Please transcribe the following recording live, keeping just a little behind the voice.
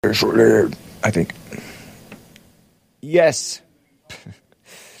Short-lived, I think. Yes.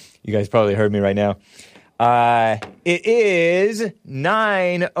 You guys probably heard me right now. It is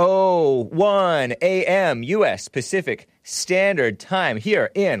 9:01 a.m. U.S. Pacific Standard Time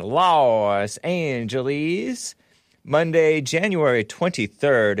here in Los Angeles. Monday, January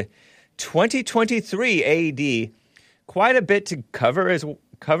 23rd, 2023 A.D. Quite a bit to cover as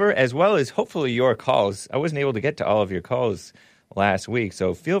well as hopefully your calls. I wasn't able to get to all of your calls last week,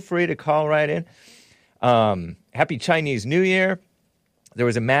 so feel free to call right in. Happy Chinese New Year. There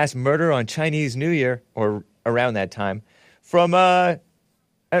was a mass murder on Chinese New Year, or around that time, from an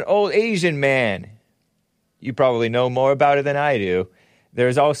old Asian man. You probably know more about it than I do.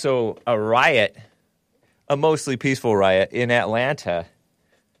 There's also a riot, a mostly peaceful riot, in Atlanta,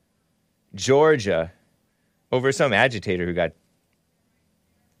 Georgia, over some agitator who got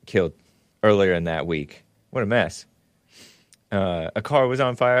killed earlier in that week. What a mess. A car was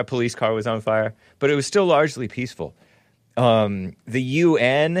on fire, a police car was on fire, but it was still largely peaceful. The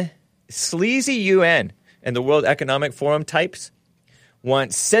UN, sleazy UN, and the World Economic Forum types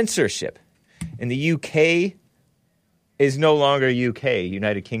want censorship. And the UK is no longer UK,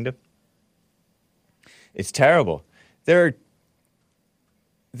 United Kingdom. It's terrible. There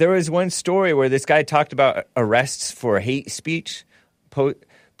was one story where this guy talked about arrests for hate speech,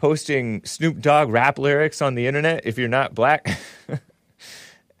 posting Snoop Dogg rap lyrics on the internet if you're not black.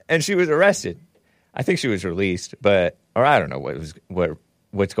 And she was arrested. I think she was released, or I don't know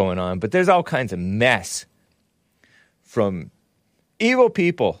what's going on. But there's all kinds of mess from evil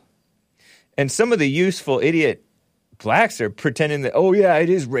people. And some of the useful idiot blacks are pretending that, oh yeah, it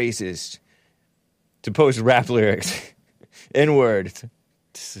is racist to post rap lyrics. N-word.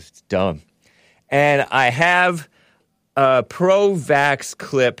 It's dumb. And I have a pro-vax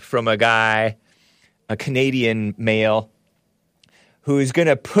clip from a guy, a Canadian male, who's going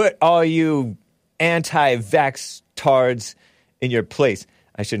to put all you anti-vax tards in your place.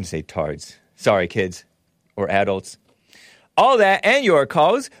 I shouldn't say tards. Sorry, kids or adults. All that and your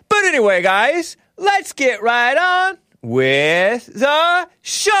calls. But anyway, guys, let's get right on with the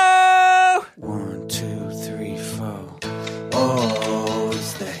show. 1, 2, 3, 4. Oh,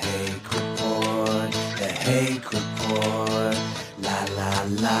 it's the Hake Report. The Hake Report. La, la,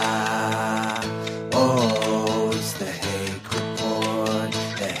 la. Oh, it's the Hake Report.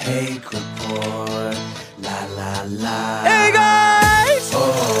 The Hake Report. La, la, la. Hey, guys!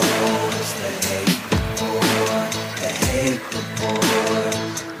 Oh, it's the Hake Report. The Hake Report.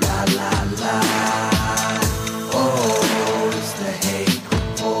 La, la, la. Oh, it's the Hake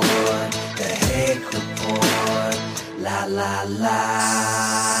Report. The Hake Report. La, la, la.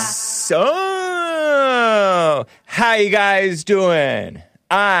 So, how you guys doing?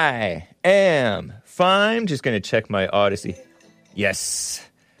 I am fine. Just going to check my Odyssey. Yes.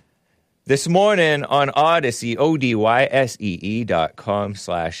 This morning on Odyssey,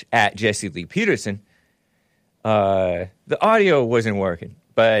 odyssee.com/@Jesse Lee Peterson, the audio wasn't working,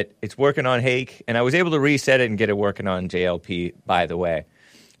 but it's working on Hake, and I was able to reset it and get it working on JLP, by the way.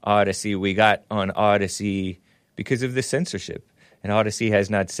 Odyssey, we got on Odyssey because of the censorship, and Odyssey has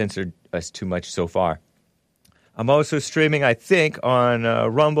not censored us too much so far. I'm also streaming, I think, on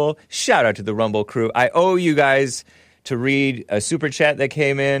Rumble. Shout out to the Rumble crew. I owe you guys to read a super chat that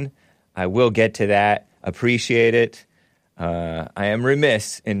came in. I will get to that. Appreciate it. I am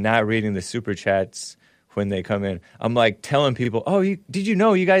remiss in not reading the super chats when they come in. I'm like telling people, oh, did you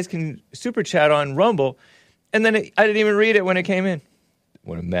know you guys can super chat on Rumble? And then I didn't even read it when it came in.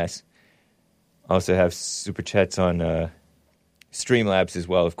 What a mess. I also have super chats on Streamlabs as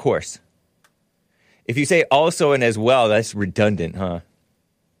well, of course. If you say also and as well, that's redundant, huh?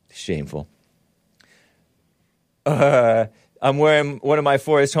 Shameful. I'm wearing one of my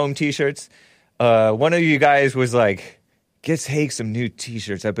Forest Home t-shirts. One of you guys was like, get Hake some new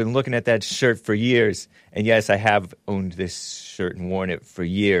t-shirts. I've been looking at that shirt for years. And yes, I have owned this shirt and worn it for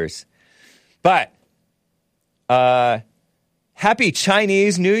years. But, happy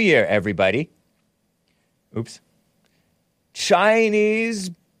Chinese New Year, everybody. Oops.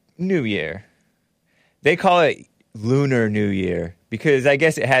 Chinese New Year. They call it Lunar New Year because I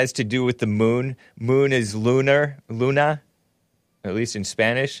guess it has to do with the moon. Moon is lunar, luna, at least in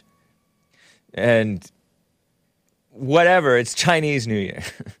Spanish. And whatever, it's Chinese New Year.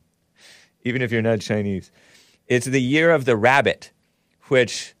 Even if you're not Chinese. It's the year of the rabbit,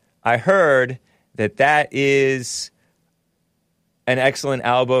 which I heard that is an excellent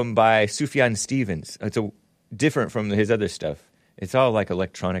album by Sufjan Stevens. It's different from his other stuff. It's all like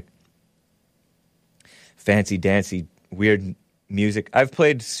electronic, fancy dancy, weird music. I've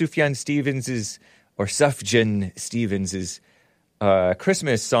played Sufjan Stevens's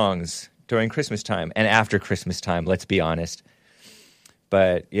Christmas songs during Christmas time and after Christmas time, let's be honest.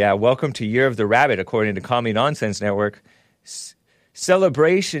 But yeah, welcome to Year of the Rabbit, according to Commie Nonsense Network.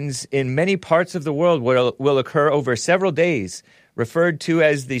 Celebrations in many parts of the world will occur over several days, referred to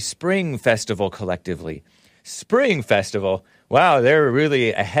as the Spring Festival collectively. Spring Festival? Wow, they're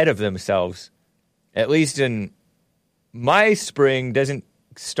really ahead of themselves. At least in my spring doesn't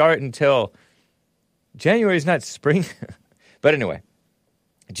start until January is not spring. But anyway,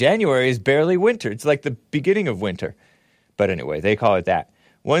 January is barely winter. It's like the beginning of winter. But anyway, they call it that.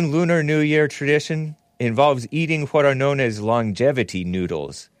 One Lunar New Year tradition involves eating what are known as longevity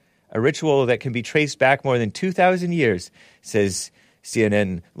noodles, a ritual that can be traced back more than 2,000 years, says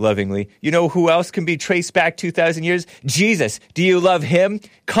CNN lovingly. You know who else can be traced back 2,000 years? Jesus. Do you love him?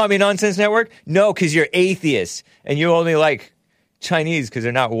 Commie Nonsense Network? No, because you're atheists, and you only like Chinese because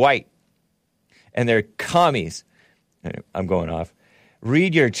they're not white, and they're commies. I'm going off.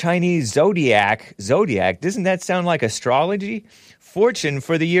 Read your Chinese zodiac. Zodiac? Doesn't that sound like astrology? Fortune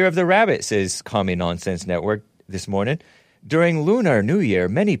for the Year of the Rabbit, says Commie Nonsense Network this morning. During Lunar New Year,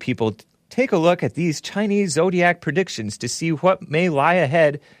 many people take a look at these Chinese zodiac predictions to see what may lie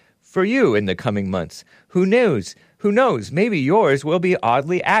ahead for you in the coming months. Who knows? Who knows? Maybe yours will be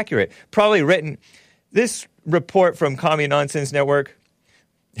oddly accurate. Probably written. This report from Commie Nonsense Network,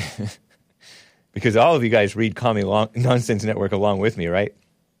 because all of you guys read Commie Nonsense Network along with me, right?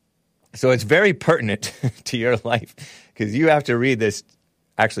 So it's very pertinent to your life because you have to read this.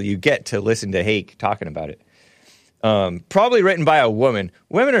 Actually, you get to listen to Hake talking about it. Probably written by a woman.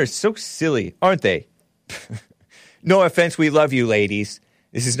 Women are so silly, aren't they? No offense, we love you, ladies.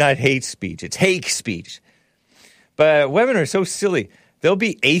 This is not hate speech. It's Hake speech. But women are so silly. They'll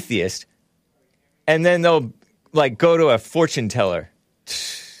be atheist, and then they'll like go to a fortune teller.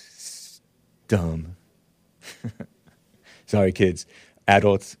 Dumb. Sorry, kids.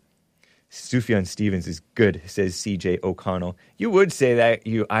 Adults. Sufjan Stevens is good, says CJ O'Connell. You would say that,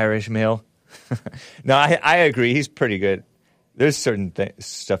 you Irish male. No, I agree. He's pretty good. There's certain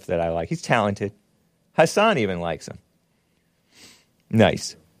stuff that I like. He's talented. Hassan even likes him.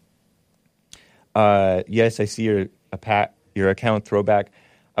 Nice. Yes, I see your account throwback.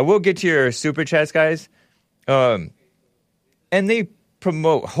 I will get to your super chats, guys. And they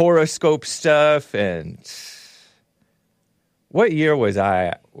promote horoscope stuff. And what year was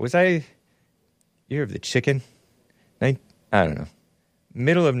I? Was I year of the chicken? I don't know.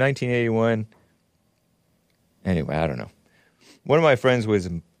 Middle of 1981. Anyway, I don't know. One of my friends was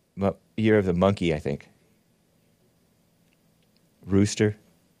year of the monkey, I think. Rooster.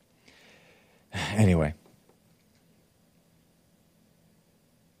 Anyway.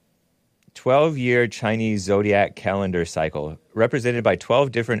 12-year Chinese zodiac calendar cycle, represented by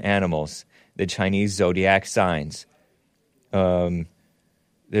 12 different animals, the Chinese zodiac signs. I know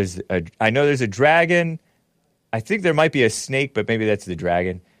there's a dragon. I think there might be a snake, but maybe that's the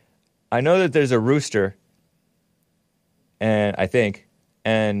dragon. I know that there's a rooster, and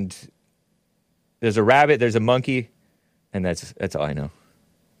there's a rabbit, there's a monkey, and that's all I know.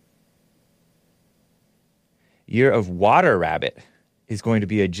 Year of water rabbit is going to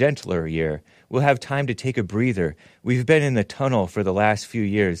be a gentler year. We'll have time to take a breather. We've been in the tunnel for the last few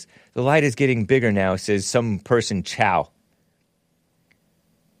years. The light is getting bigger now, says some person Chow.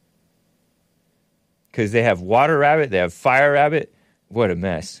 Because they have water rabbit, they have fire rabbit. What a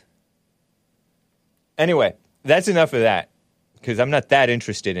mess. Anyway, that's enough of that. Because I'm not that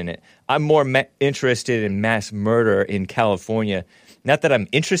interested in it. I'm more interested in mass murder in California. Not that I'm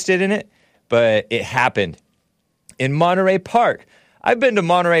interested in it, but it happened. In Monterey Park. I've been to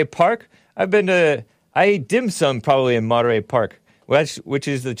Monterey Park. I ate dim sum probably in Monterey Park. Which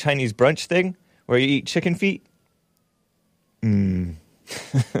is the Chinese brunch thing where you eat chicken feet.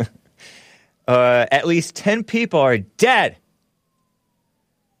 At least 10 people are dead.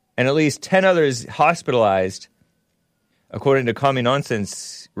 And at least 10 others hospitalized, according to Commie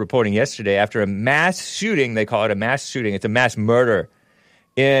Nonsense reporting yesterday, after a mass shooting. They call it a mass shooting. It's a mass murder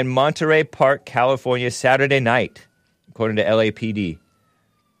in Monterey Park, California, Saturday night, according to LAPD.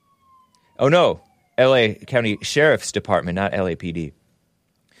 Oh, no. LA County Sheriff's Department, not LAPD.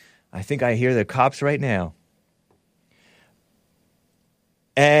 I think I hear the cops right now.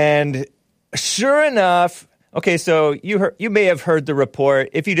 And sure enough, okay, so you may have heard the report.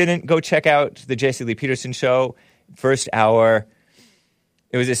 If you didn't, go check out the Jesse Lee Peterson show, first hour.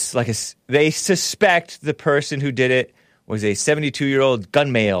 It was they suspect the person who did it was a 72-year-old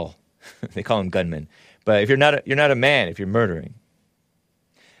gun male. They call him gunman. But if you're not a man if you're murdering.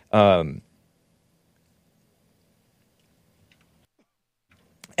 And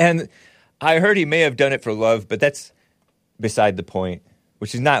I heard he may have done it for love, but that's beside the point,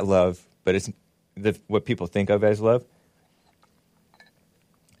 which is not love, but it's what people think of as love.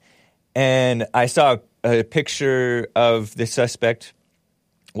 And I saw a picture of the suspect.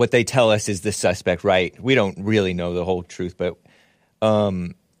 What they tell us is the suspect, right? We don't really know the whole truth, but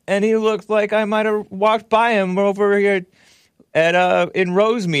and he looked like I might have walked by him over here at in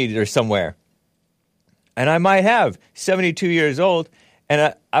Rosemead or somewhere, and I might have. 72 years old,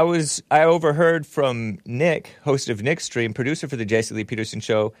 and I overheard from Nick, host of Nick's Stream, producer for the Jesse Lee Peterson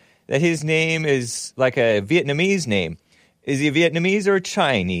Show, that his name is like a Vietnamese name. Is he Vietnamese or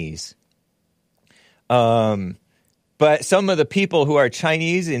Chinese? But some of the people who are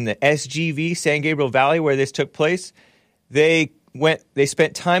Chinese in the SGV, San Gabriel Valley, where this took place, they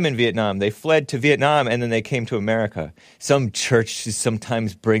spent time in Vietnam. They fled to Vietnam, and then they came to America. Some churches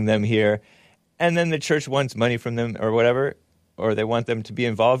sometimes bring them here, and then the church wants money from them or whatever, or they want them to be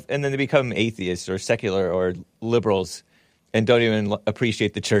involved, and then they become atheists or secular or liberals and don't even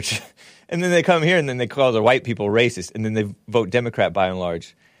appreciate the church. And then they come here, and then they call the white people racist, and then they vote Democrat by and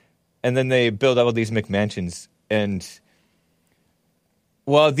large. And then they build all these McMansions. And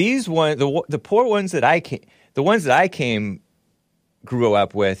well, these the poor ones that I grew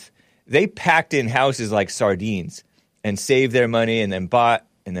up with, they packed in houses like sardines and saved their money and then bought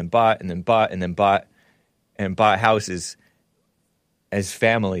and then bought and then bought and then bought and bought houses as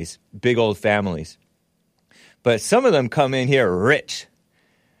families, big old families. But some of them come in here rich.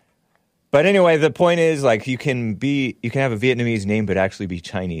 But anyway, the point is, like, you can have a Vietnamese name but actually be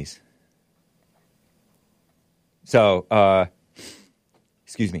Chinese. So,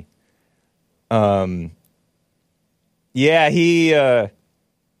 excuse me. Yeah, he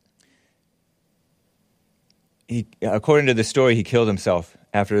according to the story, he killed himself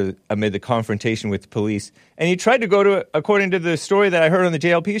amid the confrontation with the police. And he tried to go to, according to the story that I heard on the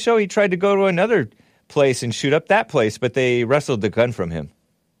JLP show, he tried to go to another place and shoot up that place, but they wrestled the gun from him.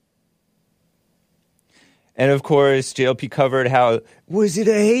 And of course, JLP covered how, was it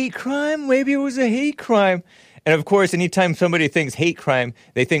a hate crime? Maybe it was a hate crime. And of course, anytime somebody thinks hate crime,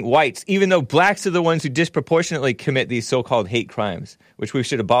 they think whites, even though blacks are the ones who disproportionately commit these so-called hate crimes, which we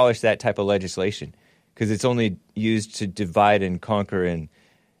should abolish that type of legislation because it's only used to divide and conquer and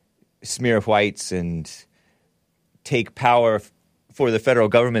smear whites and take power for the federal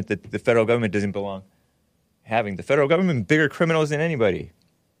government that the federal government doesn't belong having. The federal government bigger criminals than anybody.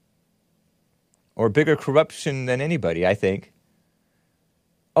 Or bigger corruption than anybody, I think.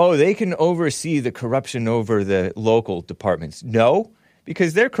 Oh, they can oversee the corruption over the local departments. No,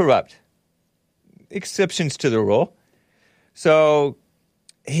 because they're corrupt. Exceptions to the rule. So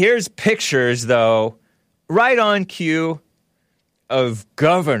here's pictures, though, right on cue of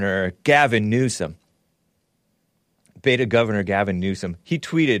Governor Gavin Newsom. Beta Governor Gavin Newsom. He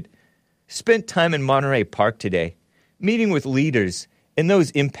tweeted, spent time in Monterey Park today, meeting with leaders and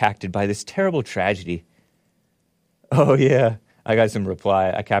those impacted by this terrible tragedy. Oh, yeah. I got some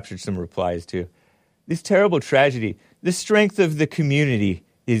reply. I captured some replies, too. This terrible tragedy, the strength of the community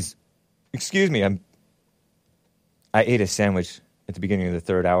is... Excuse me, I ate a sandwich at the beginning of the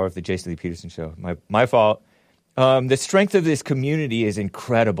third hour of the Jason Lee Peterson Show. My fault. The strength of this community is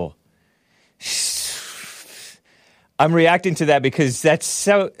incredible. I'm reacting to that because that's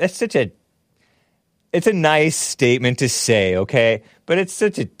such a... It's a nice statement to say, okay? But it's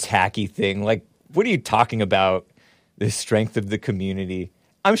such a tacky thing. Like, what are you talking about? The strength of the community.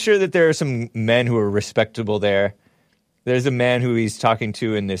 I'm sure that there are some men who are respectable there. There's a man who he's talking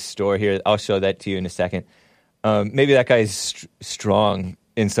to in this store here. I'll show that to you in a second. Maybe that guy's strong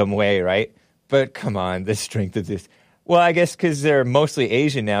in some way, right? But come on, the strength of this. Well, I guess because they're mostly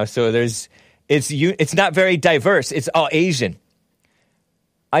Asian now, so it's not very diverse. It's all Asian.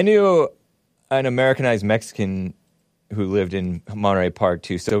 I knew an Americanized Mexican who lived in Monterey Park,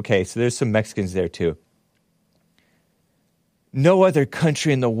 too. So, okay, so there's some Mexicans there, too. No other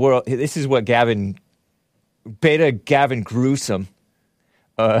country in the world... This is what Beta Gavin Gruesome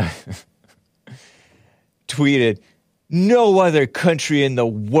tweeted. No other country in the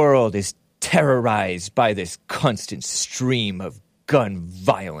world is terrorized by this constant stream of gun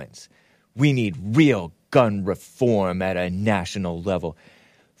violence. We need real gun reform at a national level.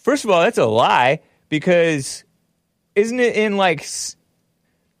 First of all, that's a lie, because isn't it in, like,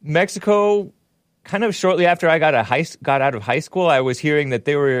 Mexico... Kind of shortly after I got out of high school, I was hearing that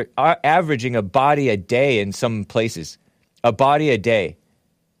they were averaging a body a day in some places. A body a day.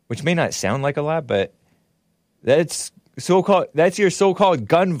 Which may not sound like a lot, but that's your so-called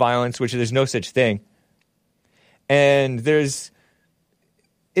gun violence, which there's no such thing. And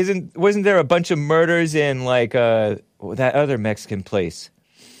wasn't there a bunch of murders in, like, that other Mexican place?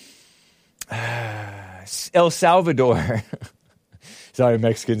 El Salvador. Sorry,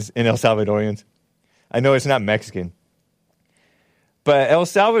 Mexicans and El Salvadorians. I know it's not Mexican. But El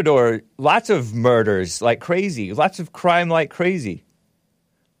Salvador, lots of murders like crazy. Lots of crime like crazy.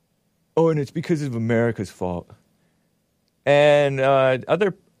 Oh, and it's because of America's fault. And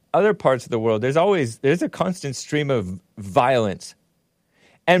other parts of the world, there's a constant stream of violence.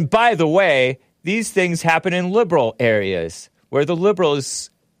 And by the way, these things happen in liberal areas where the liberals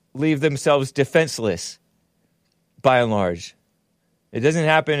leave themselves defenseless, by and large. It doesn't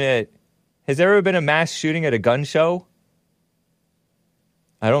happen at... Has there ever been a mass shooting at a gun show?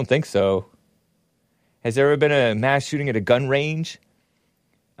 I don't think so. Has there ever been a mass shooting at a gun range?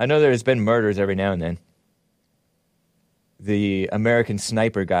 I know there's been murders every now and then. The American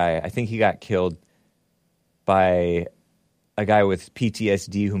Sniper guy, I think he got killed by a guy with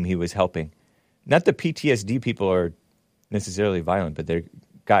PTSD whom he was helping. Not that PTSD people are necessarily violent, but they've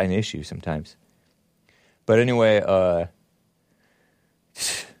got an issue sometimes. But anyway,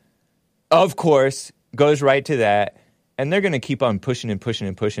 of course, goes right to that. And they're going to keep on pushing and pushing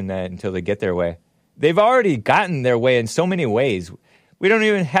and pushing that until they get their way. They've already gotten their way in so many ways. We don't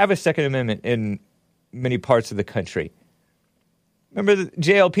even have a Second Amendment in many parts of the country. Remember the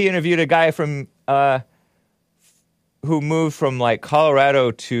JLP interviewed a guy from who moved from like Colorado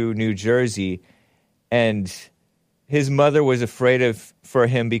to New Jersey, and his mother was afraid for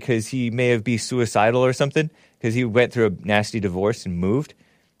him because he may have been suicidal or something because he went through a nasty divorce and moved.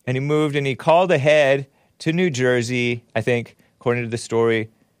 And he moved and he called ahead to New Jersey, I think, according to the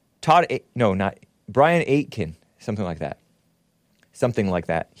story. Brian Aitken, something like that. Something like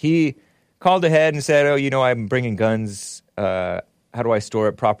that. He called ahead and said, I'm bringing guns. How do I store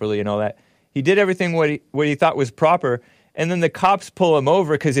it properly and all that? He did everything what he thought was proper, and then the cops pull him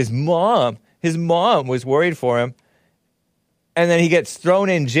over because his mom was worried for him, and then he gets thrown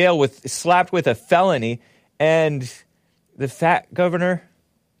in jail slapped with a felony, and the fat governor,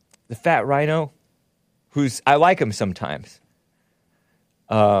 the fat rhino, I like him sometimes.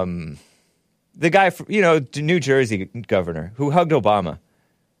 The guy, New Jersey governor who hugged Obama.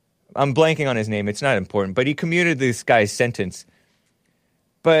 I'm blanking on his name. It's not important, but he commuted this guy's sentence.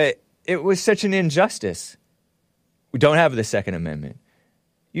 But it was such an injustice. We don't have the Second Amendment.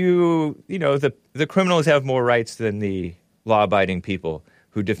 The criminals have more rights than the law-abiding people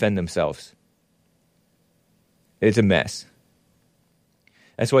who defend themselves. It's a mess.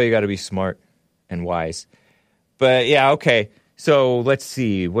 That's why you got to be smart and wise. But yeah, okay. So let's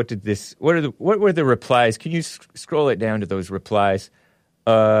see. What were the replies? Can you scroll it down to those replies?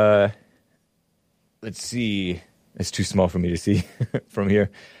 Let's see. It's too small for me to see from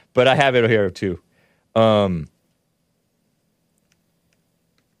here, but I have it here too.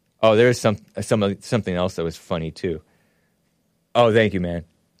 There's something else that was funny too. Oh, thank you, man.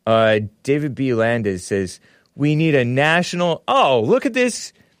 David B. Landis says, we need a national... Oh, look at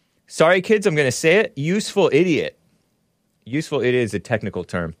this. Sorry, kids, I'm going to say it. Useful idiot. Useful idiot is a technical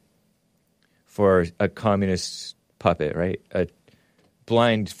term for a communist puppet, right? A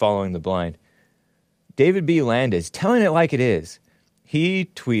blind following the blind. David B. Landis, telling it like it is. He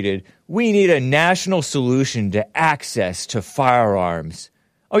tweeted, we need a national solution to access to firearms.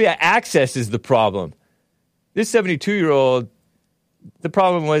 Oh, yeah, access is the problem. This 72-year-old, the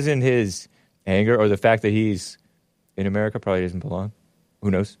problem wasn't his anger or the fact that he's in America, probably doesn't belong.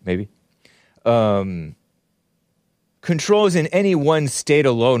 Who knows? Maybe. Controls in any one state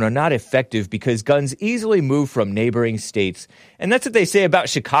alone are not effective because guns easily move from neighboring states. And that's what they say about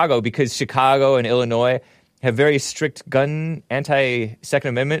Chicago, because Chicago and Illinois have very strict gun anti-Second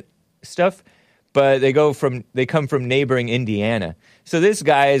Amendment stuff, but they come from neighboring Indiana. So this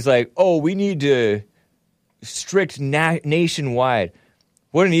guy is like, we need to strict nationwide.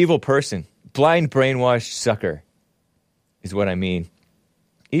 What an evil person. Blind, brainwashed sucker is what I mean.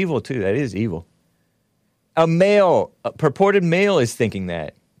 Evil, too. That is evil. A purported male is thinking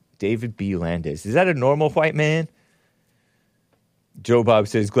that. David B. Landis. Is that a normal white man? Joe Bob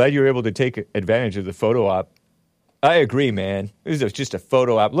says, glad you were able to take advantage of the photo op. I agree, man. It was just a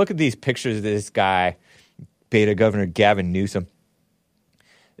photo op. Look at these pictures of this guy, Beta Governor Gavin Newsom.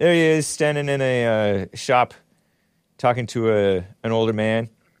 There he is, standing in a shop, talking to an older man.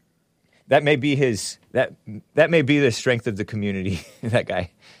 That may be that may be the strength of the community. That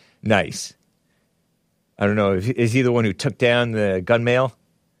guy, nice. I don't know. Is he the one who took down the gun mail?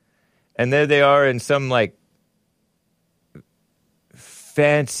 And there they are in some like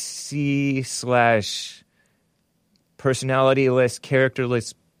fancy / personality-less,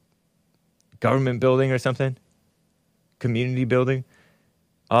 characterless government building or something, community building,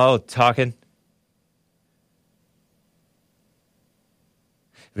 all talking.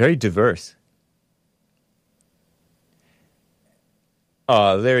 Very diverse.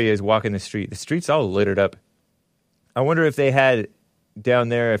 Oh, there he is walking the street. The street's all littered up. I wonder if they had down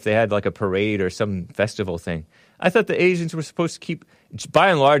there, if they had like a parade or some festival thing. I thought the Asians were supposed to keep, by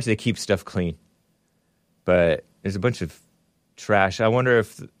and large, they keep stuff clean. But there's a bunch of trash. I wonder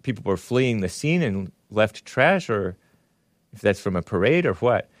if people were fleeing the scene and left trash, or if that's from a parade or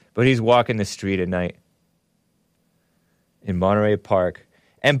what. But he's walking the street at night in Monterey Park.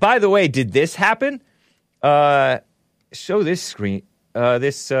 And by the way, did this happen? Show this screen.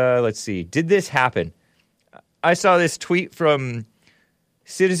 Let's see. Did this happen? I saw this tweet from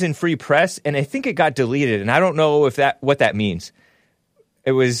Citizen Free Press, and I think it got deleted, and I don't know if what that means.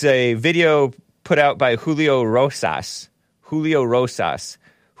 It was a video put out by Julio Rosas, who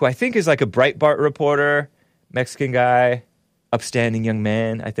I think is like a Breitbart reporter, Mexican guy, upstanding young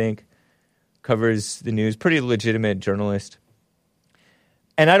man, I think, covers the news, pretty legitimate journalist.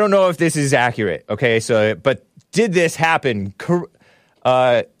 And I don't know if this is accurate, okay? But did this happen?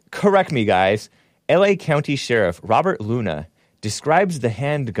 Correct me, guys. L.A. County Sheriff Robert Luna describes the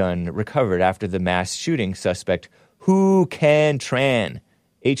handgun recovered after the mass shooting suspect Hu Can Tran,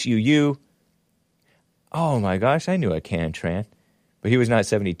 H-U-U. Oh my gosh, I knew a Can Tran. But he was not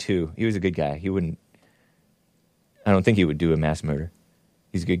 72. He was a good guy. I don't think he would do a mass murder.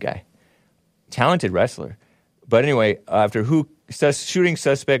 He's a good guy. Talented wrestler. But anyway, after shooting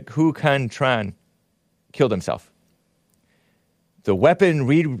suspect Hu Can Tran killed himself. The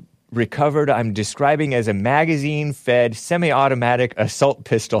weapon recovered I'm describing as a magazine-fed semi-automatic assault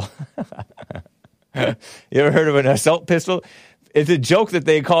pistol. You ever heard of an assault pistol? It's a joke that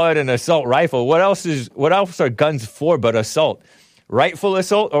they call it an assault rifle. What else are guns for but assault? Rightful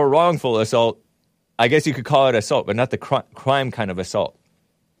assault or wrongful assault? I guess you could call it assault, but not the crime kind of assault.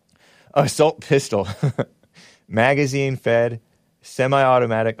 Assault pistol. Magazine-fed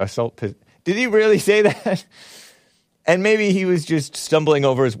semi-automatic assault pistol. Did he really say that? And maybe he was just stumbling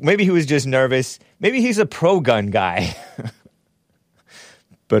over maybe he was just nervous. Maybe he's a pro-gun guy.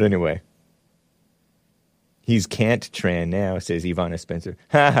 But anyway. He's Can't Tran now, says Ivana Spencer.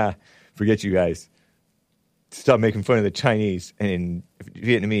 Ha ha. Forget you guys. Stop making fun of the Chinese and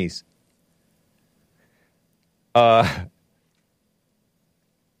Vietnamese.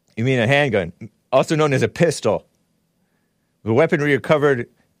 You mean a handgun, also known as a pistol. The weapon recovered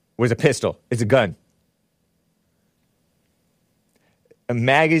was a pistol. It's a gun. A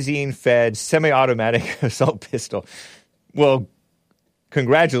magazine-fed, semi-automatic assault pistol. Well,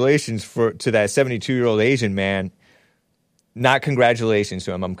 congratulations to that 72-year-old Asian man. Not congratulations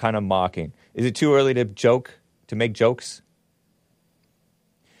to him. I'm kind of mocking. Is it too early to make jokes?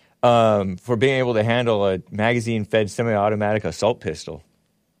 For being able to handle a magazine-fed, semi-automatic assault pistol.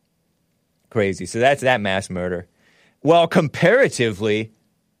 Crazy. So that's that mass murder. Well, comparatively,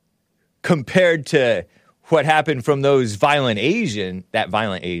 compared to what happened from that violent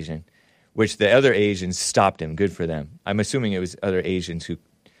Asian, which the other Asians stopped him. Good for them. I'm assuming it was other Asians who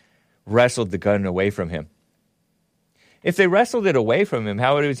wrestled the gun away from him. If they wrestled it away from him,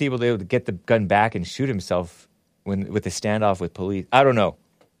 how was he able to get the gun back and shoot himself with the standoff with police? I don't know.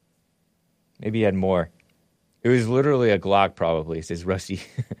 Maybe he had more. It was literally a Glock, probably, says Rusty.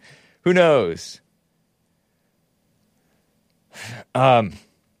 Who knows?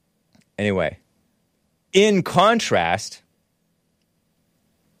 Anyway. In contrast,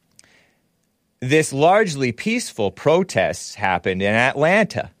 this largely peaceful protests happened in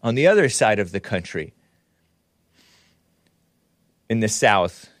Atlanta, on the other side of the country, in the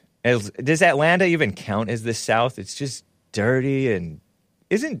South. Does Atlanta even count as the South? It's just dirty, and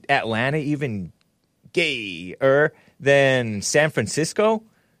isn't Atlanta even gayer than San Francisco?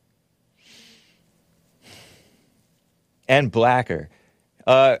 And blacker.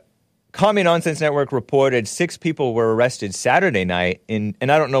 Commie Nonsense Network reported 6 people were arrested Saturday night and I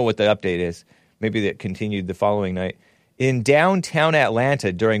don't know what the update is. Maybe that continued the following night. In downtown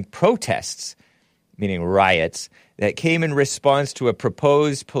Atlanta during protests, meaning riots, that came in response to a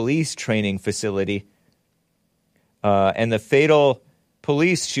proposed police training facility and the fatal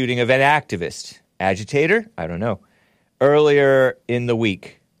police shooting of an activist. Agitator? I don't know. Earlier in the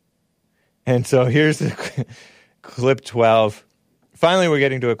week. And so here's the clip 12. Finally, we're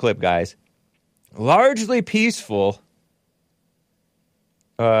getting to a clip, guys. Largely peaceful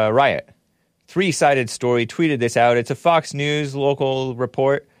riot. 3-sided story. Tweeted this out. It's a Fox News local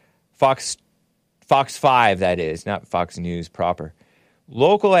report. Fox 5, that is, not Fox News proper.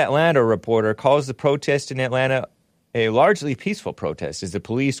 Local Atlanta reporter calls the protest in Atlanta a largely peaceful protest as the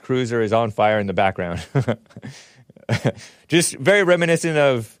police cruiser is on fire in the background. Just very reminiscent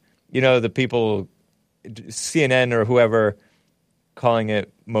of, the people, CNN or whoever, calling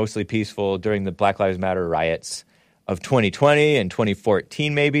it mostly peaceful during the Black Lives Matter riots. of 2020 and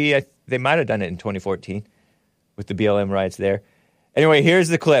 2014, maybe. They might have done it in 2014 with the BLM riots there. Anyway, here's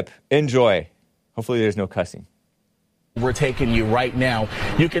the clip. Enjoy. Hopefully there's no cussing. We're taking you right now.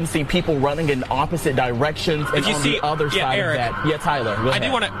 You can see people running in opposite directions, and on the other side Eric, of that. Yeah, Tyler, go ahead. I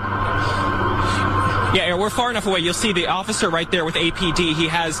do want to... Yeah, Eric, we're far enough away. You'll see the officer right there with APD. He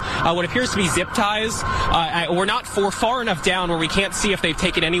has what appears to be zip ties. We're not far enough down where we can't see if they've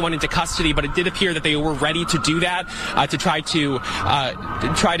taken anyone into custody, but it did appear that they were ready to do that, to try to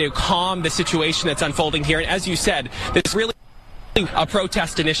calm the situation that's unfolding here. And as you said, this really... a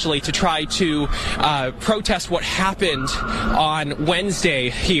protest initially to try to protest what happened on Wednesday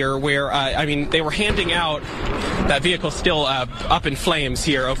here, where they were handing out that vehicle still up in flames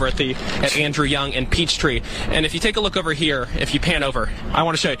here over at Andrew Young and Peachtree. And if you take a look over here, if you pan over, I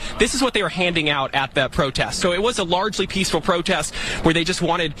want to show you. This is what they were handing out at the protest. So it was a largely peaceful protest where they just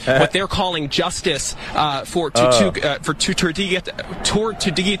wanted what they're calling justice for Tortuguita.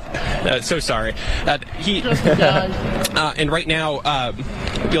 So sorry. And right now.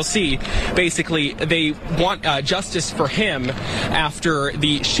 You'll see, basically, they want justice for him after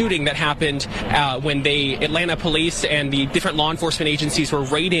the shooting that happened when Atlanta police and the different law enforcement agencies were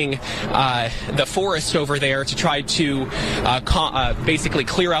raiding the forest over there to try to basically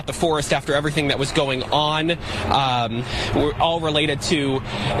clear out the forest after everything that was going on. We're all related to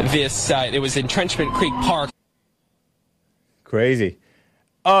this. It was Entrenchment Creek Park. Crazy.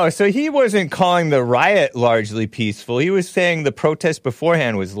 Oh, so he wasn't calling the riot largely peaceful. He was saying the protest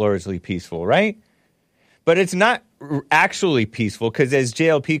beforehand was largely peaceful, right? But it's not actually peaceful because as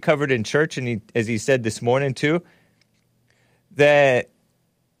JLP covered in church, and as he said this morning too, that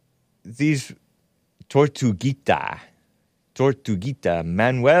these Tortuguita,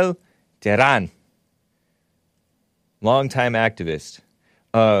 Manuel Terán, longtime activist.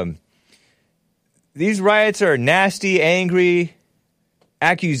 These riots are nasty, angry,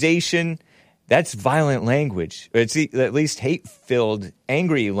 accusation, that's violent language. It's at least hate-filled,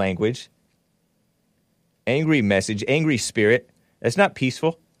 angry language, angry message, angry spirit. That's not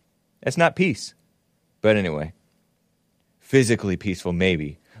peaceful. That's not peace. But anyway, physically peaceful,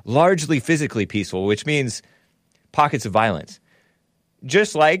 maybe. Largely physically peaceful, which means pockets of violence.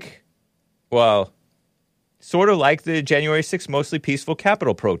 Just like, well, sort of like the January 6th mostly peaceful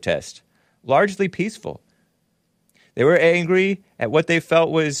Capitol protest. Largely peaceful. They were angry at what they felt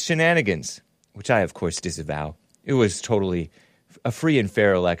was shenanigans, which I, of course, disavow. It was totally a free and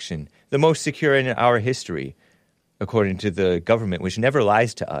fair election, the most secure in our history, according to the government, which never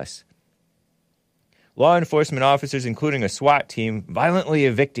lies to us. Law enforcement officers, including a SWAT team, violently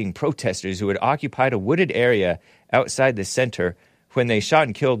evicting protesters who had occupied a wooded area outside the center when they shot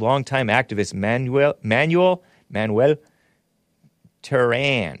and killed longtime activist Manuel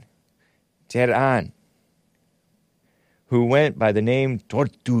Terán, who went by the name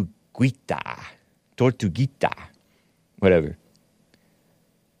Tortuguita, whatever.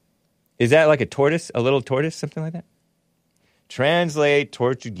 Is that like a tortoise, a little tortoise, something like that? Translate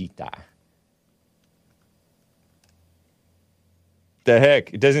Tortuguita. The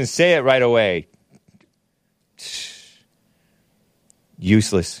heck? It doesn't say it right away.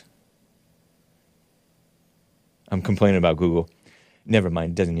 Useless. I'm complaining about Google. Never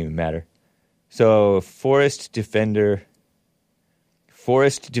mind, it doesn't even matter. So, Forest Defender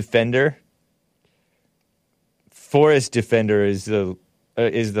is the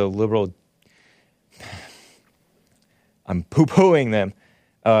liberal. I'm poo-pooing them.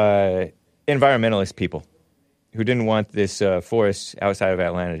 Environmentalist people who didn't want this forest outside of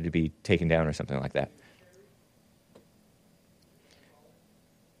Atlanta to be taken down or something like that.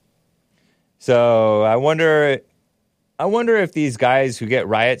 So I wonder if these guys who get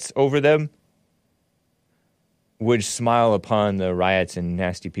riots over them would smile upon the riots and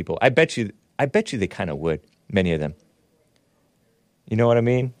nasty people. I bet you they kind of would, many of them. You know what I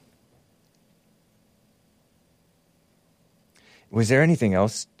mean? Was there anything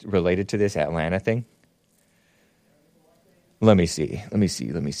else related to this Atlanta thing? Let me see.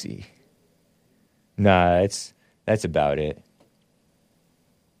 Nah, that's about it.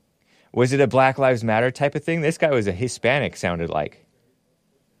 Was it a Black Lives Matter type of thing? This guy was a Hispanic, sounded like.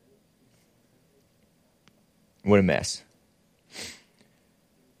 What a mess.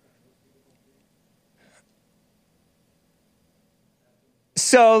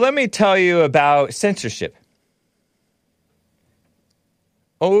 So let me tell you about censorship.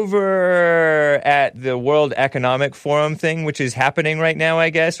 Over at the World Economic Forum thing, which is happening right now, I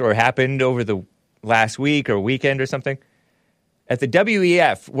guess, or happened over the last week or weekend or something, at the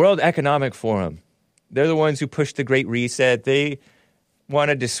WEF, World Economic Forum, they're the ones who pushed the Great Reset. They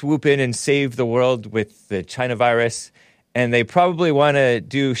wanted to swoop in and save the world with the China virus, and they probably want to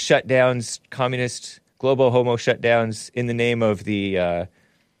do shutdowns, communist, global homo shutdowns in the name of the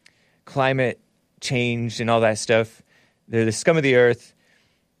climate change and all that stuff. They're the scum of the earth,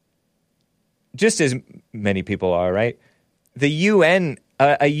 just as many people are, right? The UN,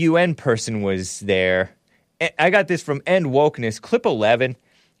 a UN person was there. I got this from End Wokeness, clip 11.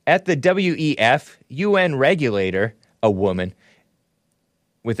 At the WEF, UN regulator, a woman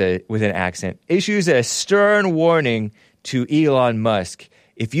with an accent, issues a stern warning to Elon Musk.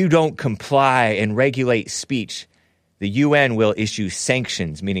 If you don't comply and regulate speech, the UN will issue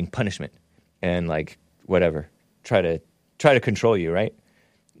sanctions, meaning punishment, and like whatever, try to control you, right?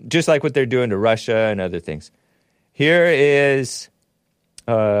 Just like what they're doing to Russia and other things. Here is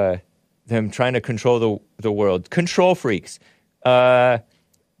them trying to control the world. Control freaks.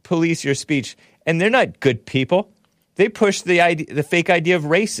 Police your speech. And they're not good people. They push the fake idea of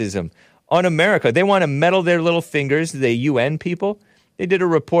racism on America. They want to meddle their little fingers, the UN people. They did a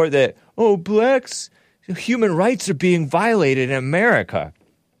report that, blacks, human rights are being violated in America.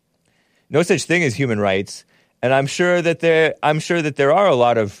 No such thing as human rights. And I'm sure that there are a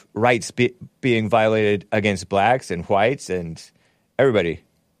lot of rights being violated against blacks and whites and everybody,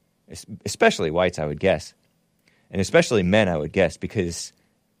 especially whites, I would guess, and especially men, I would guess, because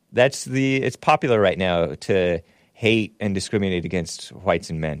it's popular right now to hate and discriminate against whites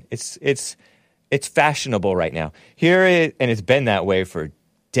and men. It's fashionable right now. And it's been that way for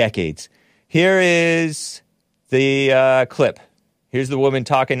decades. Here is the clip. Here's the woman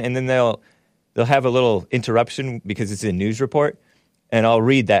talking, and then they'll have a little interruption because it's a news report, and I'll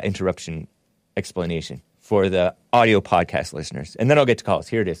read that interruption explanation for the audio podcast listeners, and then I'll get to calls.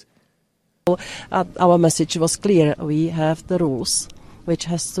 Here it is. Our message was clear. We have the rules which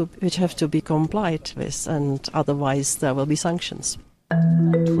have to be complied with, and otherwise there will be sanctions.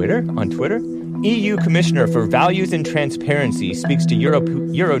 On Twitter? EU Commissioner for Values and Transparency speaks to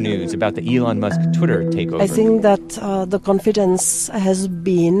Euronews about the Elon Musk Twitter takeover. I think that the confidence has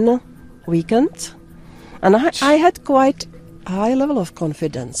been weakened, and I had quite a high level of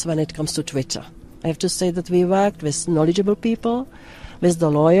confidence when it comes to Twitter. I have to say that we worked with knowledgeable people, with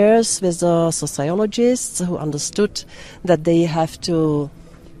the lawyers, with the sociologists who understood that they have to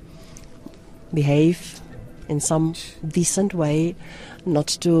behave in some decent way, not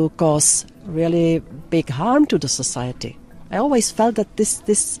to cause really big harm to the society. I always felt that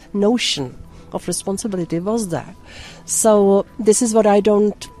this notion of responsibility was there. So this is what I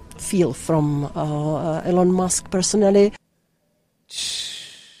don't feel from Elon Musk personally.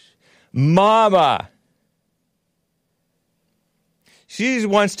 Mama! She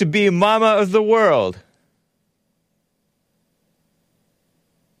wants to be mama of the world.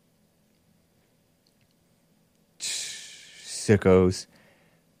 Sickos.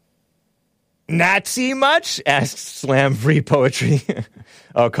 Nazi much? Asks Slam Free Poetry.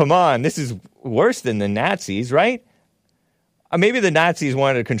 Oh, come on. This is worse than the Nazis, right? Maybe the Nazis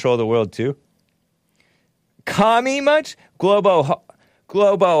wanted to control the world too. Commie much? Globo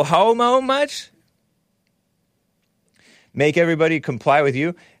homo much? Make everybody comply with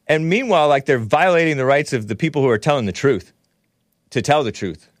you. And meanwhile, like they're violating the rights of the people who are telling the truth, to tell the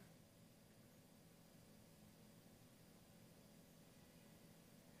truth.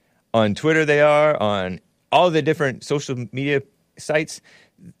 On Twitter they are, on all the different social media sites.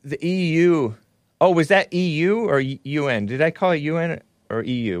 The EU, was that EU or UN? Did I call it UN or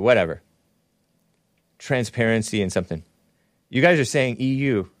EU? Whatever. Transparency and something. You guys are saying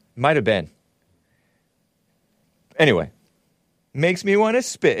EU. Might have been. Anyway. Makes me want to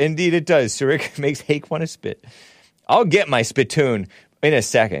spit. Indeed it does. Surik makes Hake want to spit. I'll get my spittoon in a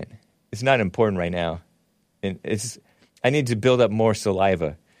second. It's not important right now. I need to build up more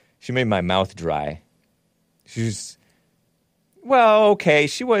saliva. She made my mouth dry. Okay,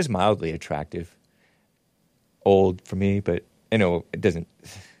 she was mildly attractive. Old for me, but it doesn't.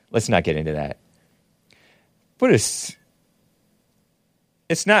 Let's not get into that. It's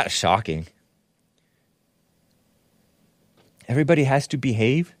not shocking. Everybody has to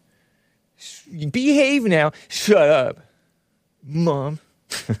behave. Behave now. Shut up, Mom.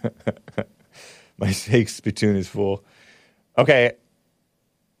 My Hake spittoon is full. Okay.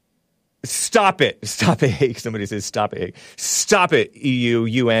 Stop it. Stop it, Hake. Somebody says stop it, Hake. Stop it, EU,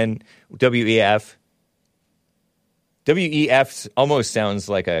 UN, WEF. WEF almost sounds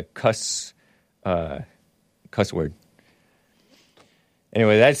like a cuss word.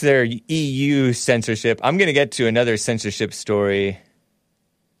 Anyway, that's their EU censorship. I'm going to get to another censorship story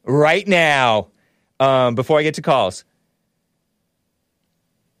right now before I get to calls.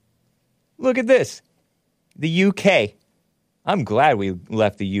 Look at this. The UK. I'm glad we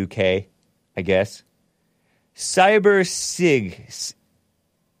left the UK, I guess. CyberSig,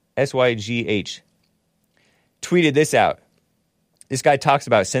 SYGH, tweeted this out. This guy talks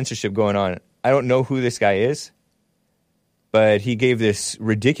about censorship going on. I don't know who this guy is, but he gave this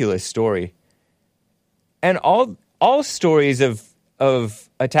ridiculous story. And all stories of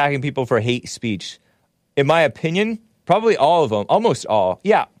attacking people for hate speech, in my opinion, probably all of them, almost all,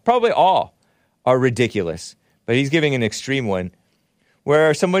 probably all are ridiculous. But he's giving an extreme one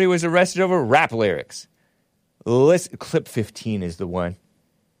where somebody was arrested over rap lyrics. Clip 15 is the one.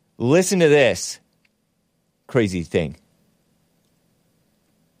 Listen to this crazy thing.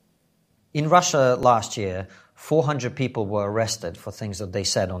 In Russia last year, 400 people were arrested for things that they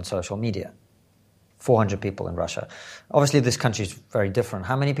said on social media. 400 people in Russia. Obviously, this country is very different.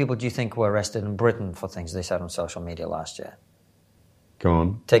 How many people do you think were arrested in Britain for things they said on social media last year? Go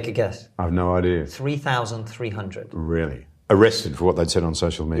on. Take a guess. I've no idea. 3,300. Really? Arrested for what they'd said on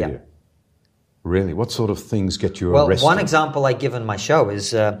social media? Yeah. Really? What sort of things get you Well, arrested? one example I give in my show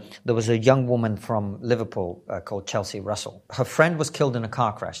is there was a young woman from Liverpool called Chelsea Russell. Her friend was killed in a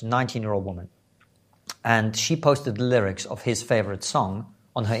car crash, a 19-year-old woman. And she posted the lyrics of his favorite song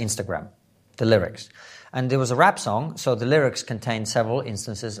on her Instagram, the lyrics. And there was a rap song, so the lyrics contained several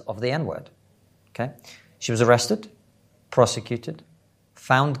instances of the N-word. Okay? She was arrested, prosecuted,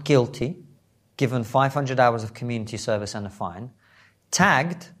 found guilty, given 500 hours of community service and a fine,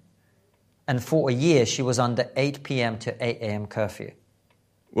 tagged, and for a year she was under 8 p.m. to 8 a.m. curfew.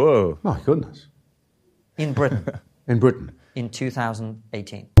 Whoa. My goodness. In Britain. In Britain. In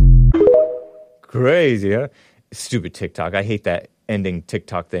 2018. Crazy, huh? Stupid TikTok. I hate that ending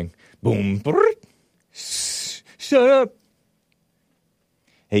TikTok thing. Boom. Brrr. Shut up.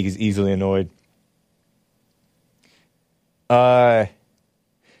 Hey, he's easily annoyed.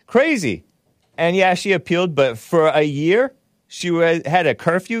 Crazy. And yeah, she appealed, but for a year, she had a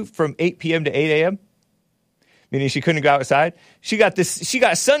curfew from 8 p.m. to 8 a.m., meaning she couldn't go outside. She got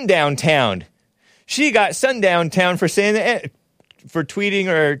sundown towned. She got sundown town for saying for tweeting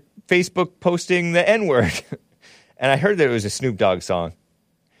or Facebook posting the N-word. And I heard that it was a Snoop Dogg song.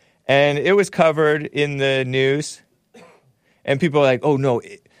 And it was covered in the news. And people were like, oh no,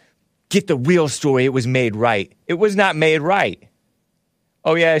 get the real story. It was made right. It was not made right.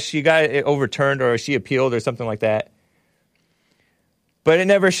 Oh yeah, she got it overturned or she appealed or something like that. But it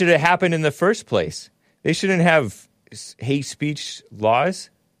never should have happened in the first place. They shouldn't have hate speech laws.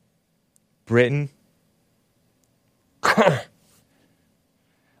 Britain. I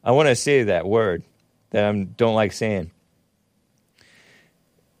want to say that word that I don't like saying.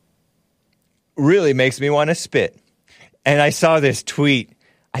 Really makes me want to spit. And I saw this tweet.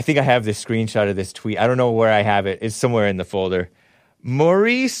 I think I have this screenshot of this tweet. I don't know where I have it. It's somewhere in the folder.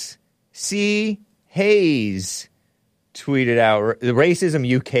 Maurice C. Hayes tweeted out, the Racism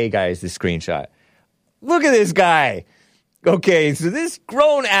UK guy is the screenshot. Look at this guy. Okay, so this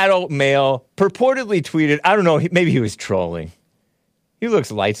grown adult male purportedly tweeted, I don't know, maybe he was trolling. He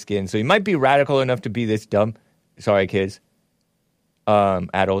looks light-skinned, so he might be radical enough to be this dumb. Sorry, kids.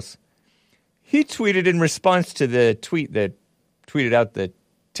 Adults. He tweeted in response to the tweet that tweeted out the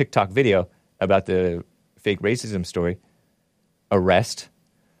TikTok video about the fake racism story. Arrest.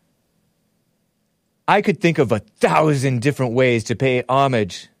 I could think of 1,000 different ways to pay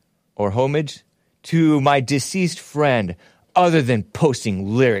homage to my deceased friend other than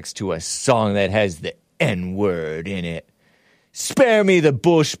posting lyrics to a song that has the N-word in it. Spare me the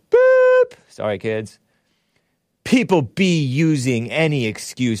bush. Boop. Sorry, kids. People be using any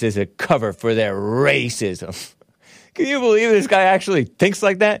excuse as a cover for their racism. Can you believe this guy actually thinks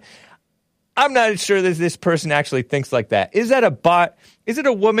like that? I'm not sure that this person actually thinks like that. Is that a bot? Is it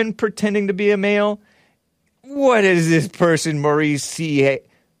a woman pretending to be a male? What is this person, Maurice Chase?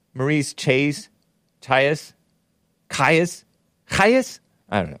 Caius? I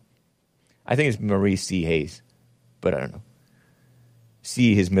don't know. I think it's Maurice C. Hayes, but I don't know.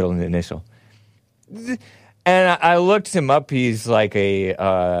 C, his middle initial. And I looked him up. He's like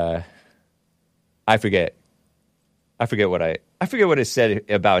a, I forget what it said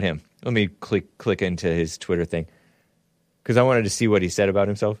about him. Let me click into his Twitter thing because I wanted to see what he said about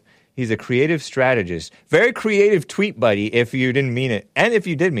himself. He's a creative strategist. Very creative tweet, buddy, if you didn't mean it. And if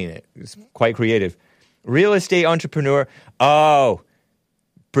you did mean it, it's quite creative. Real estate entrepreneur. Oh,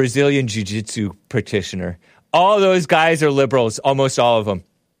 Brazilian jiu-jitsu practitioner. All those guys are liberals, almost all of them.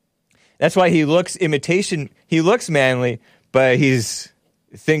 That's why he looks manly, but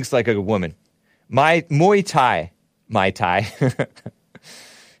thinks like a woman. Muay Thai.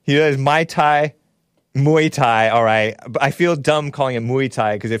 He does Muay Thai, all right. But I feel dumb calling it Muay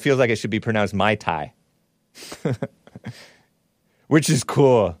Thai because it feels like it should be pronounced Mai Tai. which is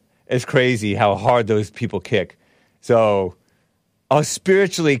cool. It's crazy how hard those people kick. So I'll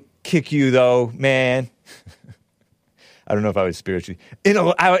spiritually kick you, though, man. I don't know if I would spiritually.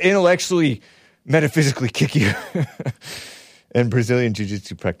 I would intellectually, metaphysically kick you. And Brazilian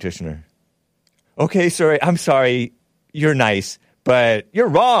Jiu-Jitsu practitioner. Okay, sorry. I'm sorry. You're nice, but you're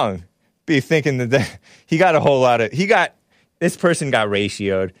wrong. Be thinking that he got a whole lot of. This person got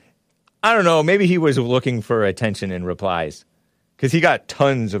ratioed. I don't know. Maybe he was looking for attention and replies. Because he got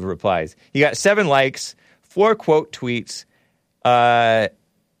tons of replies. He got 7 likes, 4 quote tweets,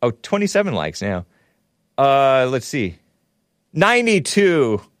 27 likes now. Let's see.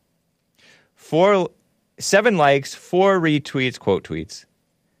 92. 7 likes, 4 retweets, quote tweets.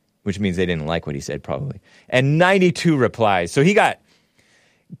 Which means they didn't like what he said, probably. And 92 replies. So he got,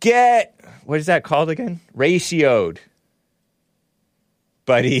 what is that called again? Ratioed.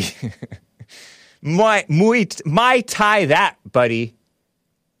 Buddy. My tie that, buddy.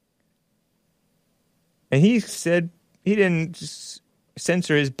 And he said he didn't just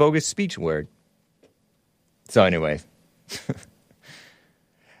censor his bogus speech word. So anyway.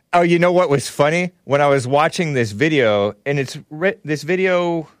 Oh, you know what was funny? When I was watching this video, and it's this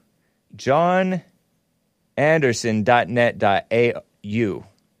video, johnanderson.net.au.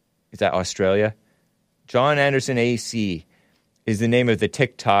 Is that Australia? John Anderson AC is the name of the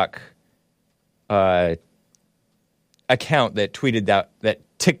TikTok account that tweeted that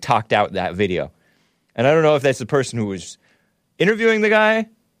TikToked out that video. And I don't know if that's the person who was interviewing the guy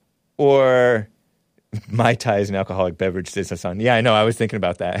or Mai Tai is an alcoholic beverage, says Hassan. Yeah, I know. I was thinking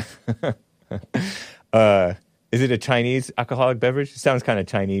about that. Is it a Chinese alcoholic beverage? It sounds kind of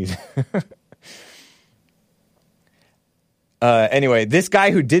Chinese. Anyway, this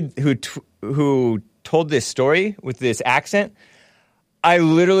guy who told this story with this accent, I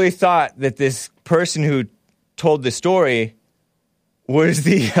literally thought that this person who told the story was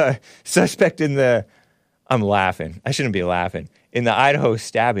the suspect in the... I'm laughing. I shouldn't be laughing. In the Idaho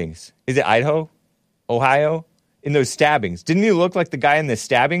stabbings. Is it Idaho? Ohio? In those stabbings. Didn't he look like the guy in the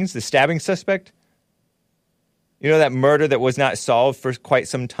stabbings? The stabbing suspect? You know that murder that was not solved for quite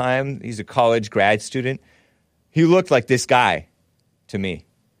some time? He's a college grad student. He looked like this guy to me.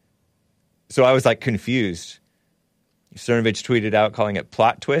 So I was like confused. Cernovich tweeted out calling it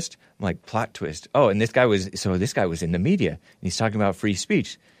plot twist. I'm like, plot twist. Oh, and this guy was in the media. And he's talking about free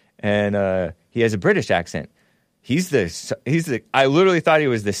speech. And he has a British accent. I literally thought he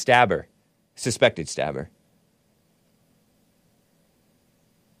was the stabber. Suspected stabber.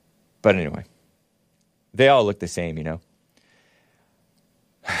 But anyway. They all look the same, you know.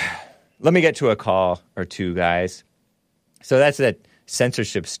 Let me get to a call or two, guys. So that's that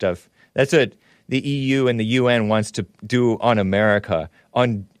censorship stuff. That's what the EU and the UN wants to do on America,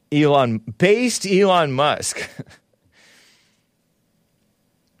 on Elon Musk.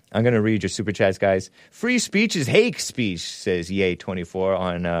 I'm going to read your super chats, guys. Free speech is hate speech, says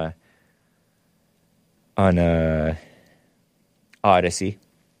Yay24 on Odyssey.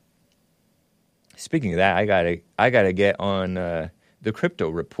 Speaking of that, I gotta get on the crypto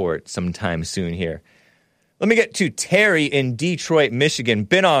report sometime soon here. Let me get to Terry in Detroit, Michigan.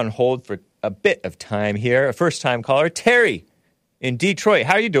 Been on hold for a bit of time here. A first-time caller. Terry in Detroit.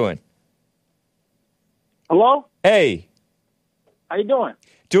 How you doing? Hello? Hey. How you doing?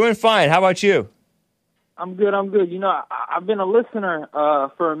 Doing fine. How about you? I'm good. You know, I've been a listener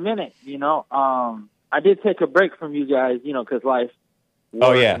for a minute, you know. I did take a break from you guys, you know, because life,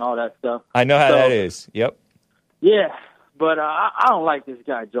 work, and all that stuff. I know how that is. Yep. Yeah, but I don't like this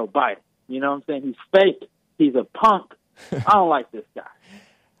guy, Joe Biden. You know what I'm saying? He's fake. He's a punk. I don't like this guy.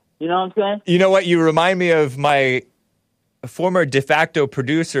 You know what I'm saying? You know what? You remind me of my former de facto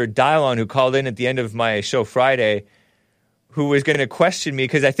producer, Dylon, who called in at the end of my show Friday, who was going to question me,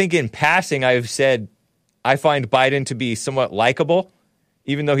 because I think in passing I've said I find Biden to be somewhat likable,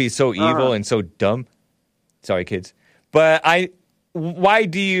 even though he's so evil and so dumb. Sorry, kids. But why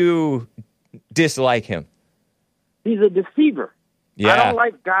do you dislike him? He's a deceiver. Yeah. I don't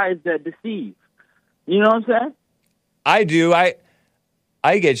like guys that deceive. You know what I'm saying? I do. I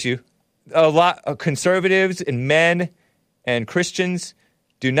get you. A lot of conservatives and men and Christians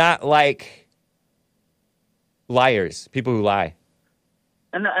do not like liars, people who lie.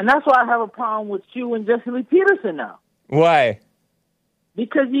 And that's why I have a problem with you and Jesse Lee Peterson now. Why?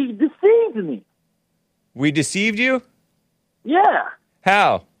 Because you deceived me. We deceived you? Yeah.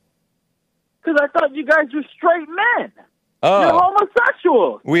 How? Because I thought you guys were straight men. Oh. You're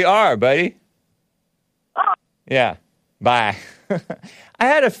homosexuals. We are, buddy. Oh. Yeah. Bye. I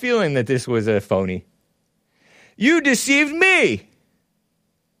had a feeling that this was a phony. You deceived me.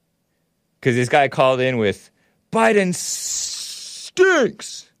 Because this guy called in with Biden's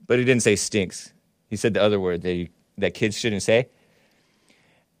stinks. But he didn't say stinks. He said the other word that kids shouldn't say.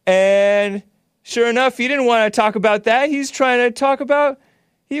 And sure enough, he didn't want to talk about that. He's trying to talk about,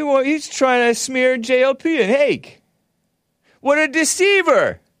 he's trying to smear JLP and Hake. What a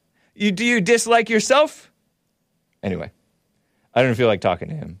deceiver. Do you dislike yourself? Anyway, I didn't feel like talking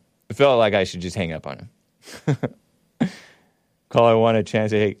to him. I felt like I should just hang up on him. Caller wanted a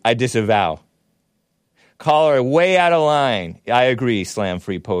chance at Hake. I disavow. Caller way out of line. I agree, slam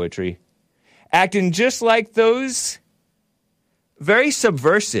free poetry. Acting just like those very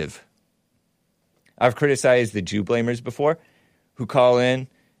subversive. I've criticized the Jew blamers before who call in,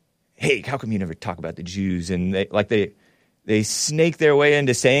 hey, how come you never talk about the Jews? And they snake their way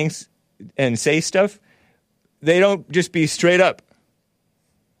into saying and say stuff. They don't just be straight up.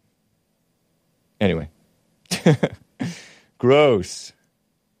 Anyway. Gross.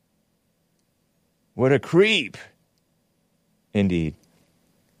 What a creep. Indeed.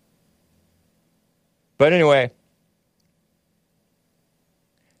 But anyway,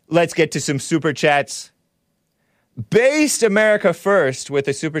 let's get to some super chats. Based America First with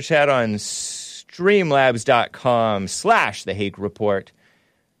a super chat on streamlabs.com/The Hake Report.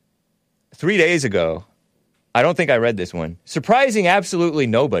 3 days ago, I don't think I read this one. Surprising absolutely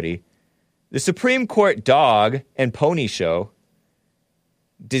nobody. The Supreme Court dog and pony show,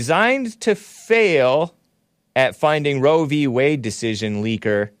 designed to fail at finding Roe v. Wade decision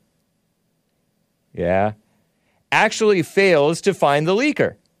leaker, actually fails to find the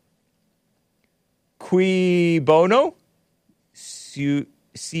leaker. Cui bono?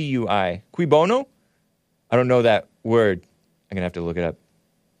 C-U-I. Cui bono? I don't know that word. I'm going to have to look it up.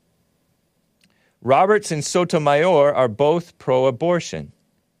 Roberts and Sotomayor are both pro-abortion.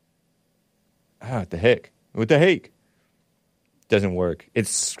 What the heck? What the heck? Doesn't work.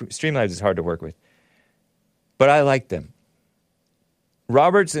 Streamlabs is hard to work with. But I like them.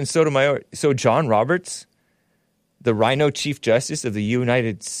 Roberts and Sotomayor. So John Roberts, the Rhino Chief Justice of the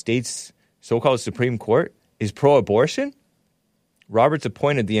United States so-called Supreme Court, is pro-abortion? Roberts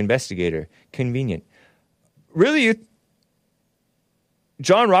appointed the investigator. Convenient. Really?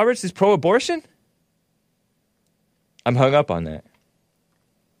 John Roberts is pro-abortion? I'm hung up on that.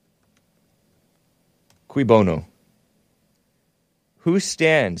 Cui bono? Who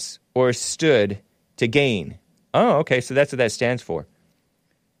stands or stood to gain? Oh, okay, so that's what that stands for.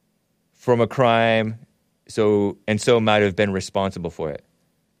 From a crime, so might have been responsible for it.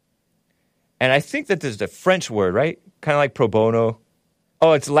 And I think that there's a French word, right? Kind of like pro bono.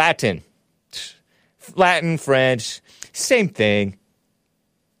 Oh, it's Latin. Latin, French, same thing.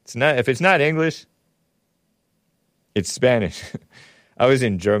 It's not. If it's not English, it's Spanish. I was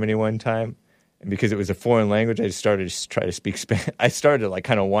in Germany one time, and because it was a foreign language, I just started to try to speak Spanish. I started to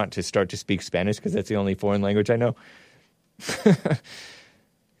kind of want to start to speak Spanish because that's the only foreign language I know.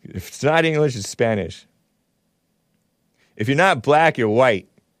 If it's not English, it's Spanish. If you're not black, you're white.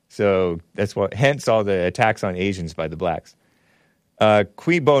 So that's what. Hence all the attacks on Asians by the blacks.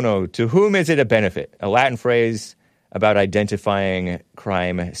 Cui bono? To whom is it a benefit? A Latin phrase about identifying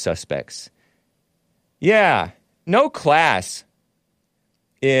crime suspects. Yeah, no class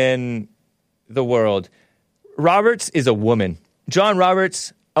in the world. Roberts is a woman. John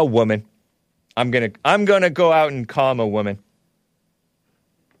Roberts, a woman. I'm gonna go out and call him a woman.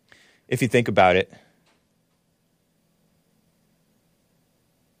 If you think about it.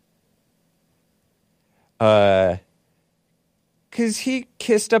 Because he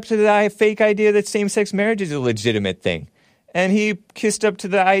kissed up to the fake idea that same-sex marriage is a legitimate thing. And he kissed up to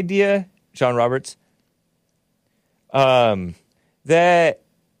the idea, John Roberts, that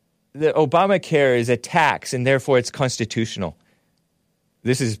the Obamacare is a tax and therefore it's constitutional.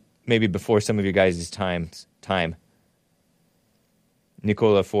 This is maybe before some of your guys' time.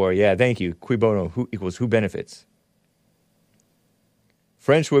 Nicola 4, yeah, thank you. Cui bono, who equals who benefits?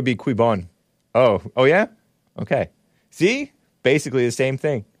 French would be cui bon. Oh yeah? Okay. See? Basically the same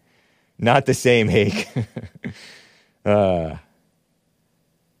thing. Not the same, Hake.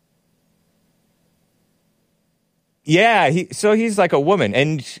 Yeah, he's like a woman.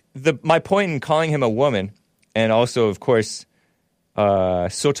 And my point in calling him a woman, and also, of course,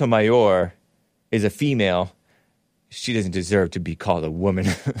 Sotomayor is a female. She doesn't deserve to be called a woman.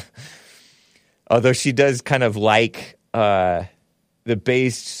 Although she does kind of like the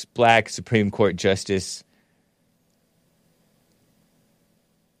base black Supreme Court justice.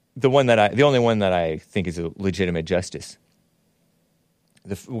 The only one that I think is a legitimate justice.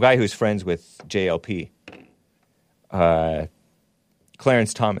 The guy who's friends with JLP.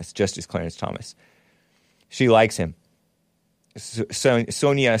 Clarence Thomas, Justice Clarence Thomas. She likes him.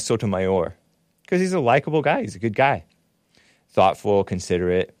 Sonia Sotomayor. Because he's a likable guy. He's a good guy. thoughtful,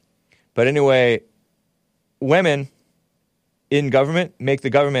 considerate. But anyway, women in government make the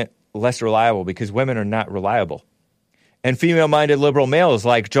government less reliable because women are not reliable. And female-minded liberal males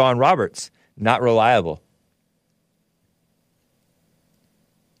like John Roberts, not reliable.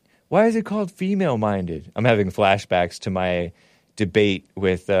 Why is it called female-minded? I'm having flashbacks to my debate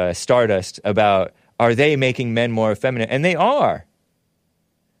with Stardust about, are they making men more effeminate? And they are.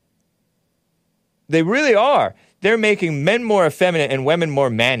 They really are. They're making men more effeminate and women more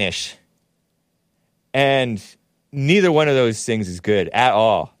mannish. And neither one of those things is good at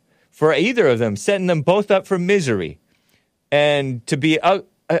all. For either of them, setting them both up for misery. And to be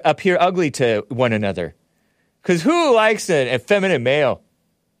appear ugly to one another. Because who likes an effeminate male?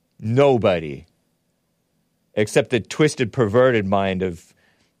 Nobody. Except the twisted, perverted mind of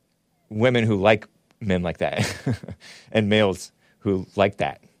women who like men like that. And males who like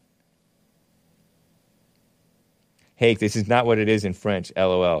that. Hey, this is not what it is in French,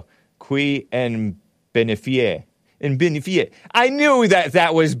 LOL. Qui en bénéficie. En bénéficie. I knew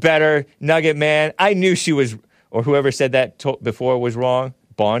that was better, Nugget Man. I knew she was, or whoever said that before was wrong.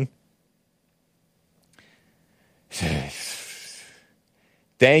 Bon.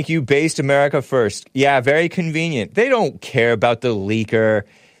 Thank you, Based America First. Yeah, very convenient. They don't care about the leaker.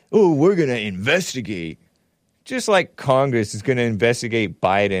 Oh, we're going to investigate. Just like Congress is going to investigate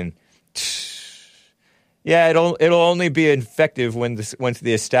Biden. Yeah, it'll only be effective once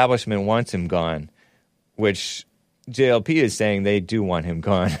the establishment wants him gone, which JLP is saying they do want him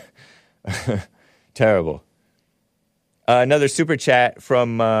gone. Terrible. Another super chat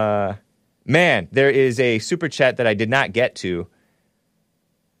from man. There is a super chat that I did not get to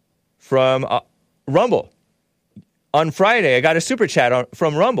from Rumble. On Friday, I got a super chat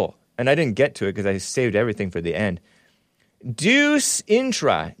from Rumble, and I didn't get to it because I saved everything for the end. Deuce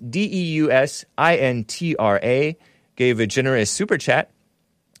Intra, Deusintra, gave a generous super chat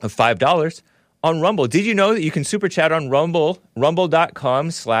of $5 on Rumble. Did you know that you can super chat on Rumble,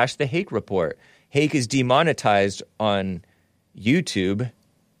 rumble.com/The Hake Report? Hake is demonetized on YouTube,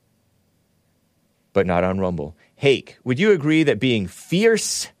 but not on Rumble. Hake, would you agree that being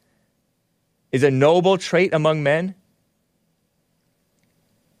fierce is a noble trait among men?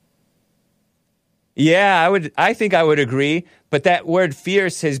 Yeah, I think I would agree, but that word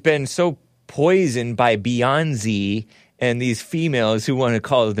fierce has been so poisoned by Beyonce and these females who want to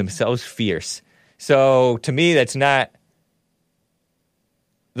call themselves fierce. So to me, that's not,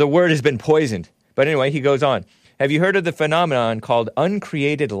 the word has been poisoned. But anyway, he goes on. Have you heard of the phenomenon called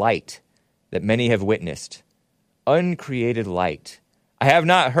uncreated light that many have witnessed? Uncreated light. I have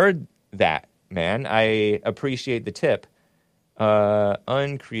not heard that, man. I appreciate the tip.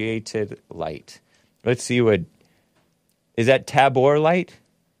 Uncreated light. Let's see what... Is that Tabor light?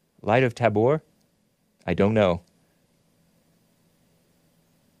 Light of Tabor? I don't know.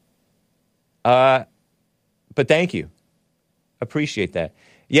 But thank you. Appreciate that.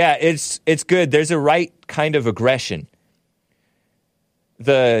 Yeah, it's good. There's a right kind of aggression.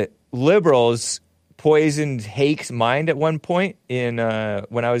 The liberals poisoned Hake's mind at one point when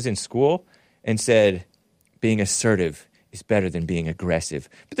I was in school and said being assertive is better than being aggressive.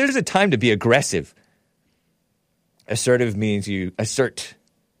 But there's a time to be aggressive. Assertive means you assert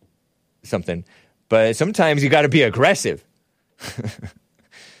something, but sometimes you got to be aggressive.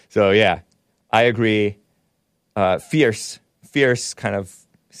 So yeah, I agree. Fierce, kind of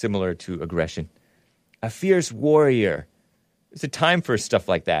similar to aggression. A fierce warrior. It's a time for stuff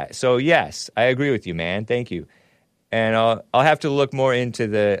like that. So yes, I agree with you, man. Thank you. And I'll have to look more into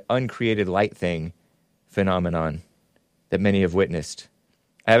the uncreated light thing phenomenon that many have witnessed.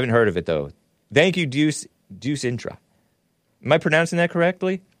 I haven't heard of it though. Thank you, Deuce Intra. Am I pronouncing that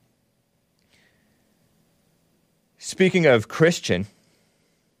correctly? Speaking of Christian,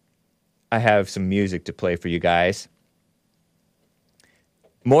 I have some music to play for you guys.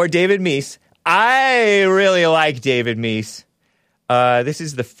 More David Meese. I really like David Meese. This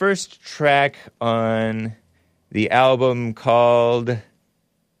is the first track on the album called...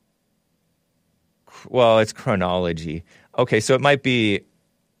 Well, it's Chronology. Okay, so it might be...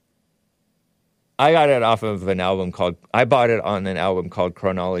 I got it off of an album called... I bought it on an album called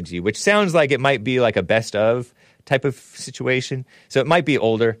Chronology, which sounds like it might be like a best of type of situation. So it might be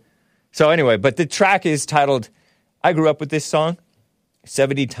older. So anyway, but the track is titled, I grew up with this song,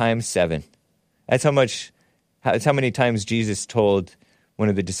 70 times 7. That's how many times Jesus told one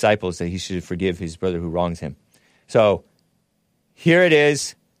of the disciples that he should forgive his brother who wrongs him. So here it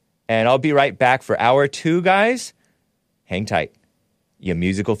is, and I'll be right back for hour 2, guys. Hang tight, you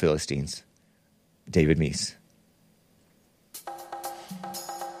musical Philistines. David Meese.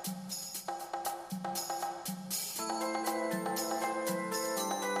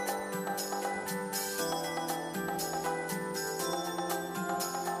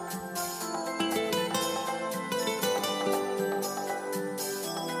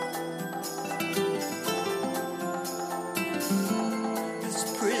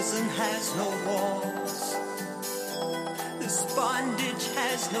 bondage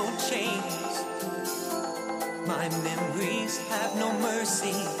has no chains. My memories have no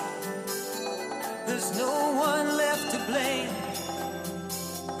mercy. There's no one left to blame.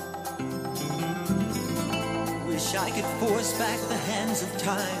 Wish I could force back the hands of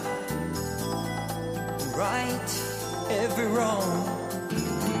time, right every wrong.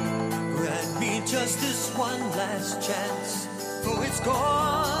 Grant me just this one last chance, for it's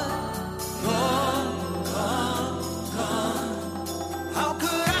gone, gone, gone, gone. How could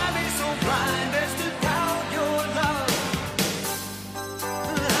I be so blind as to doubt your love?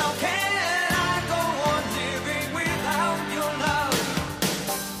 How can I go on living without your love?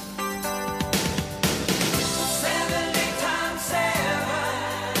 70 times 7.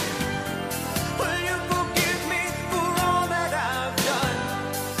 Will you forgive me for all that I've done?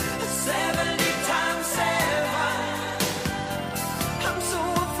 70 times 7. I'm so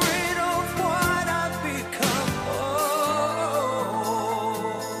afraid of what I've become.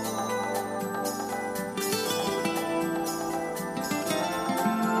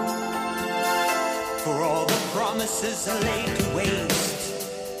 For all the promises I laid to waste,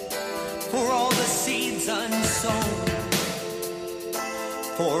 for all the seeds unsown,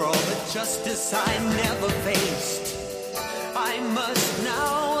 for all the justice I never faced, I must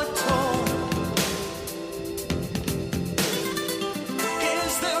now atone.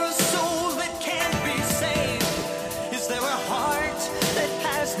 Is there a soul that can't be saved? Is there a heart that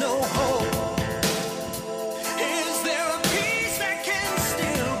has no hope? Is there a peace that can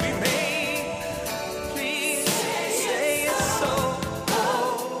still be made? Please say it's so.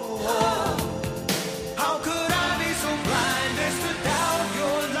 How could I be so blind as to doubt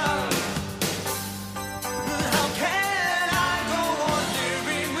your love? How can I go on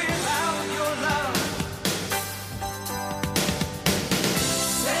living without your love?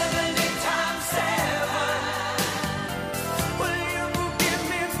 70 times 7. Will you forgive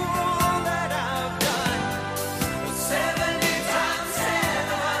me for all that I've done? 70 times 7.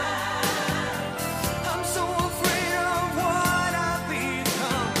 I'm so afraid of what I've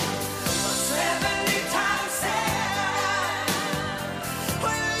become. 70 times 7.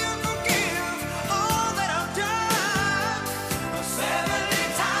 Will you forgive all that I've done?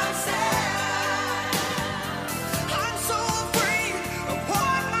 70 times 7. I'm so afraid of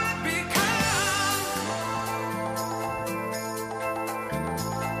what I've become.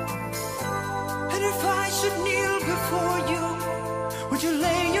 And if I should kneel before you, would you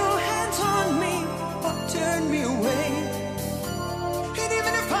lay your hands on me or turn me away? And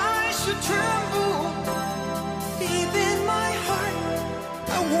even if I should tremble deep in my heart,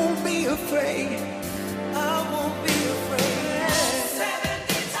 I won't be afraid. I won't be afraid.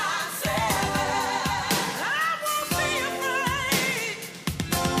 70 times 7. I won't be afraid.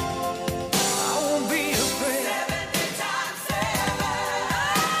 I won't be afraid. 70 times 7. I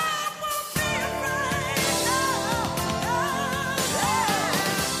won't be afraid. No, no, no.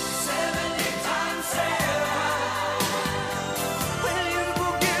 70 times 7. Will you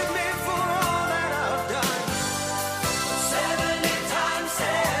forgive me for all that I've done? 70 times 7.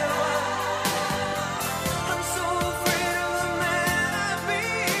 I'm so afraid of the man I've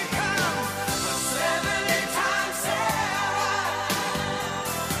become. 70 times 7.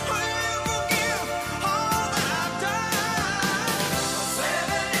 Will you forgive all that I've done?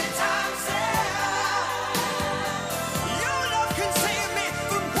 70 times 7. Your love can save me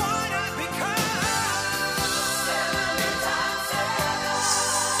from what I've become. 70 times 7.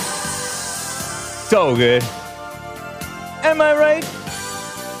 So good. Am I right? 70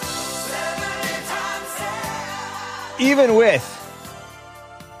 times 7. Even with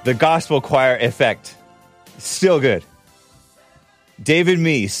the gospel choir effect, still good. David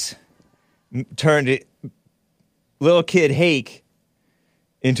Meese turned little kid Hake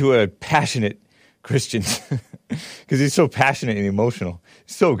into a passionate Christian because he's so passionate and emotional.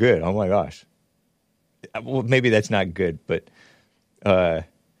 So good. Oh my gosh. Well, maybe that's not good, but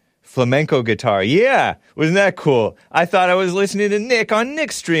flamenco guitar. Yeah, wasn't that cool? I thought I was listening to Nick on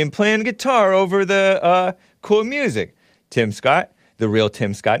Nick's stream playing guitar over the cool music. Tim Scott, the real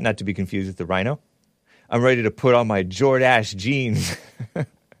Tim Scott, not to be confused with the Rhino. I'm ready to put on my Jordache jeans.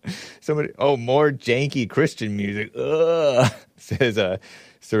 Somebody, more janky Christian music. Ugh, says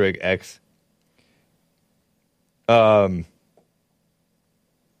Surik X.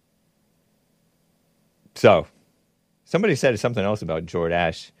 So, somebody said something else about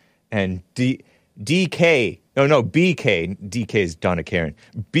Jordache and DK. No, BK. DK is Donna Karen.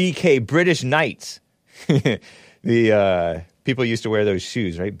 BK, British Knights. The people used to wear those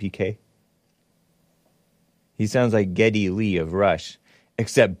shoes, right? BK. He sounds like Geddy Lee of Rush,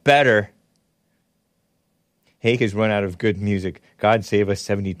 except better. Hake has run out of good music. God save us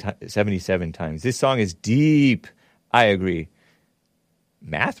 77 times. This song is deep. I agree.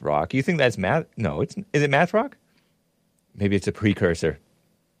 Math rock? You think that's math? No, is it math rock? Maybe it's a precursor.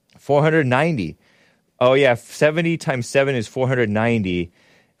 490. Oh, yeah, 70 times 7 is 490.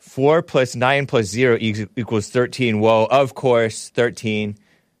 4 plus 9 plus 0 equals 13. Whoa, of course, 13.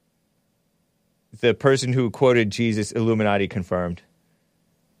 The person who quoted Jesus, Illuminati confirmed.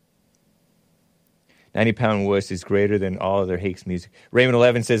 90-pound wuss is greater than all other Hake's music. Raymond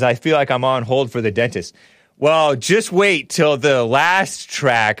 11 says, I feel like I'm on hold for the dentist. Well, just wait till the last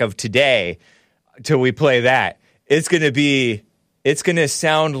track of today, till we play that. It's going to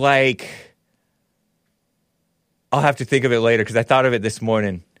sound like, I'll have to think of it later because I thought of it this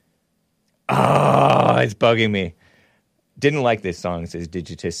morning. Oh, it's bugging me. Didn't like this song, says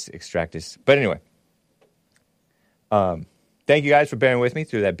Digitus Extractus. But anyway, thank you guys for bearing with me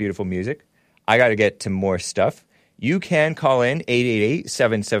through that beautiful music. I got to get to more stuff. You can call in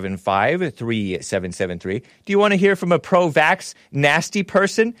 888-775-3773. Do you want to hear from a pro-vax nasty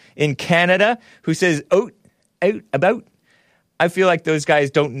person in Canada who says, out, about? I feel like those guys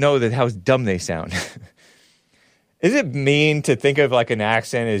don't know that how dumb they sound. Is it mean to think of like an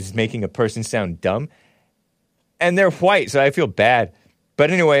accent as making a person sound dumb? And they're white, so I feel bad. But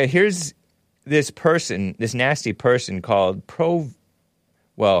anyway, here's this person, this nasty person called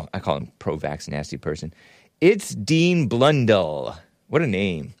I call him pro-vax nasty person. It's Dean Blundell. What a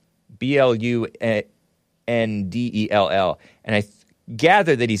name. Blundell. And I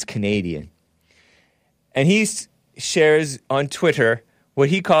gather that he's Canadian. And he shares on Twitter what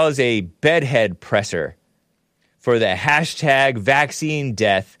he calls a bedhead presser for the hashtag vaccine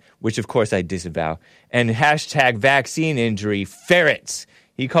death, which of course I disavow, and hashtag vaccine injury ferrets.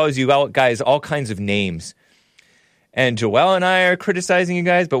 He calls you out guys all kinds of names. And Joelle and I are criticizing you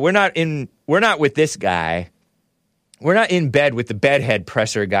guys, but we're not with this guy. We're not in bed with the bedhead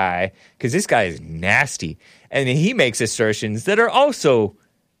presser guy, because this guy is nasty. And he makes assertions that are also,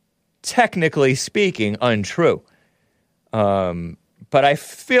 technically speaking, untrue. But I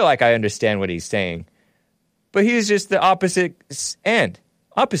feel like I understand what he's saying. But he's just the opposite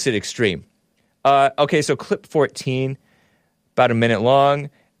extreme. Okay, so clip 14, about a minute long,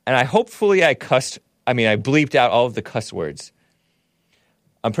 and I bleeped out all of the cuss words.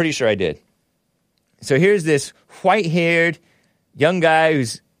 I'm pretty sure I did. So here's this white-haired young guy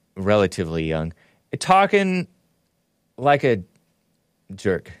who's relatively young, talking like a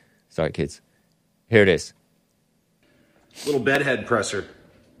jerk. Sorry, kids. Here it is. Little bedhead presser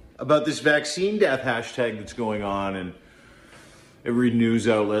about this vaccine death hashtag that's going on, and every news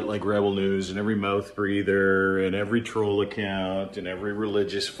outlet like Rebel News and every mouth breather and every troll account and every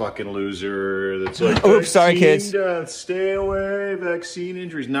religious fucking loser that's like, oops, sorry, kids. Death, stay away, vaccine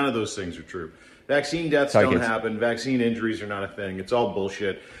injuries. None of those things are true. Vaccine deaths don't happen. Vaccine injuries are not a thing. It's all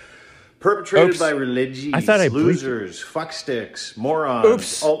bullshit. Perpetrated by religions, losers, fucksticks,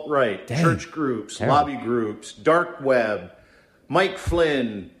 morons, alt-right, church groups, lobby groups, dark web, Mike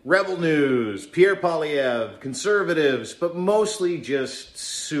Flynn, Rebel News, Pierre Poilievre, conservatives, but mostly just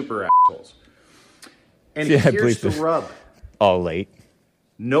super assholes. And here's the rub. All late.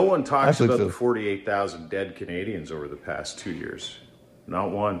 No one talks about the 48,000 dead Canadians over the past 2 years.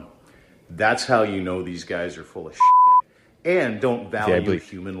 Not one. That's how you know these guys are full of shit and don't value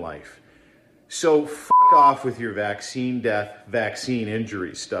human life. So fuck off with your vaccine death, vaccine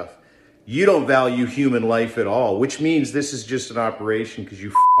injury stuff. You don't value human life at all, which means this is just an operation because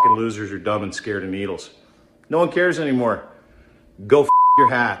you fucking losers are dumb and scared of needles. No one cares anymore. Go your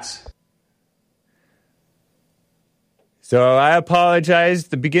hats. So I apologize.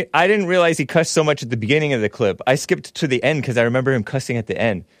 I didn't realize he cussed so much at the beginning of the clip. I skipped to the end because I remember him cussing at the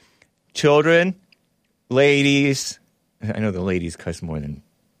end. Children, ladies, I know the ladies cuss more than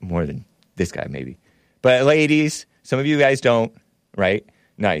this guy maybe. But ladies, some of you guys don't, right?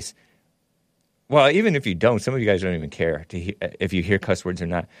 Nice. Well, even if you don't, some of you guys don't even care if you hear cuss words or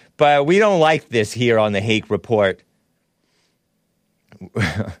not. But we don't like this here on the Hake Report.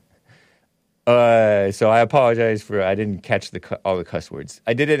 So I apologize I didn't catch all the cuss words.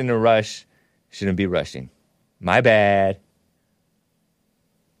 I did it in a rush. Shouldn't be rushing. My bad.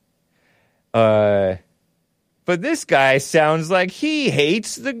 But this guy sounds like he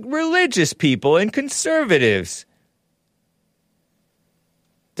hates the religious people and conservatives.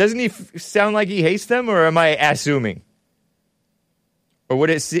 Doesn't he sound like he hates them, or am I assuming? Or would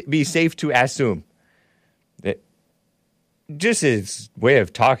it be safe to assume? That just his way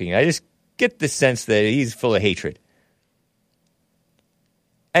of talking, I just get the sense that he's full of hatred.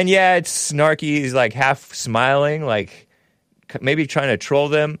 And yeah, it's snarky. He's like half smiling, like maybe trying to troll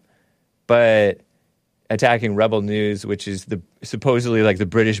them. But attacking Rebel News, which is supposedly like the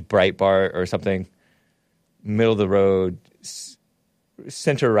British Breitbart or something, middle of the road,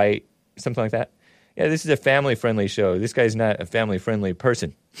 center right, something like that. Yeah, this is a family-friendly show. This guy's not a family-friendly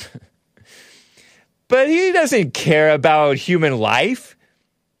person. But he doesn't care about human life.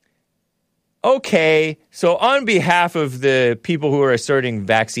 Okay, so on behalf of the people who are asserting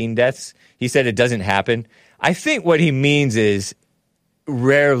vaccine deaths, he said it doesn't happen. I think what he means is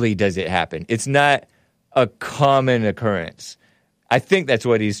rarely does it happen. It's not a common occurrence. I think that's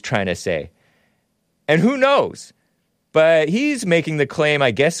what he's trying to say. And who knows? But he's making the claim,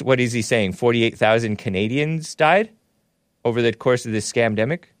 I guess, what is he saying? 48,000 Canadians died over the course of this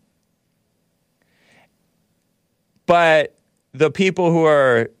scamdemic? But the people who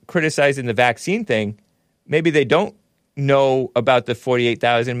are criticizing the vaccine thing, maybe they don't know about the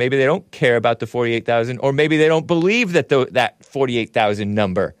 48,000. Maybe they don't care about the 48,000. Or maybe they don't believe that that 48,000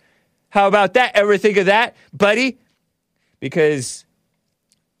 number. How about that? Ever think of that, buddy? Because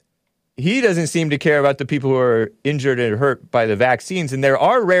he doesn't seem to care about the people who are injured and hurt by the vaccines. And there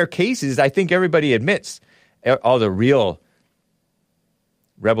are rare cases, I think everybody admits. All the real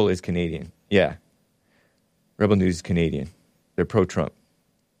Rebel is Canadian. Yeah. Rebel News is Canadian. They're pro-Trump.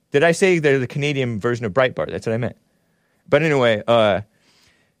 Did I say they're the Canadian version of Breitbart? That's what I meant. But anyway,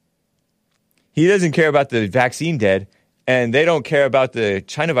 he doesn't care about the vaccine dead, and they don't care about the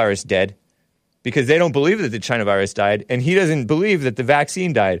China virus dead because they don't believe that the China virus died, and he doesn't believe that the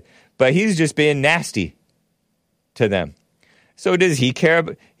vaccine died, but he's just being nasty to them. So does he care?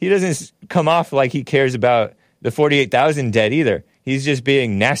 He doesn't come off like he cares about the 48,000 dead either. He's just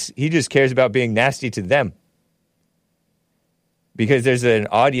being nasty. He just cares about being nasty to them. Because there's an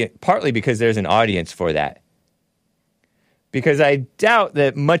audience, partly because there's an audience for that. Because I doubt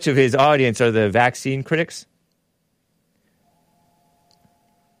that much of his audience are the vaccine critics.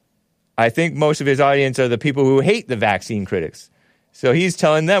 I think most of his audience are the people who hate the vaccine critics. So he's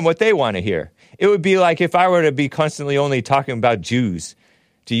telling them what they want to hear. It would be like if I were to be constantly only talking about Jews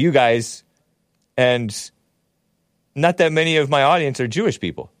to you guys, and not that many of my audience are Jewish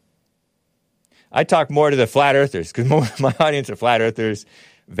people. I talk more to the flat earthers because my audience are flat earthers,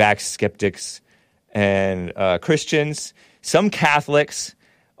 vax skeptics, and Christians, some Catholics,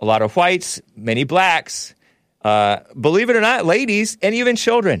 a lot of whites, many blacks, believe it or not, ladies, and even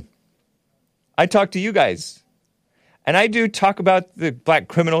children. I talk to you guys. And I do talk about the black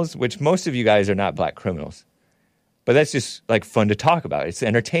criminals, which most of you guys are not black criminals. But that's just like fun to talk about. It's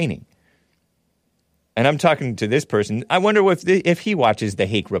entertaining. And I'm talking to this person. I wonder if he watches the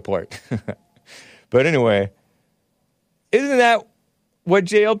Hake Report. But anyway, isn't that what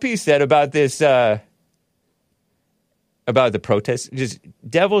JLP said about this, about the protests? Just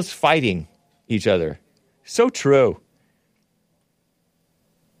devils fighting each other. So true.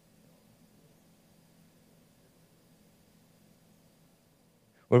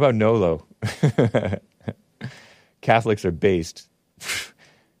 What about Nolo? Catholics are based.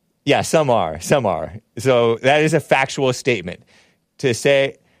 Yeah, some are. So that is a factual statement. To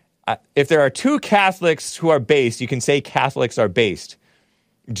say, if there are two Catholics who are based, you can say Catholics are based.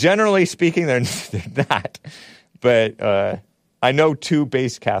 Generally speaking, they're not. But I know two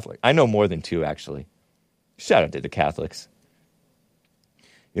based Catholics. I know more than two, actually. Shout out to the Catholics.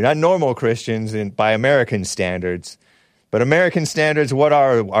 You're not normal Christians by American standards. But American standards, what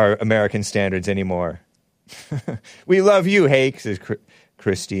are our American standards anymore? We love you, Hake, says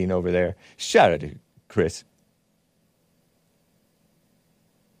Christine over there. Shout out to Chris.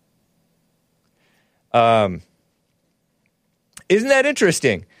 Isn't that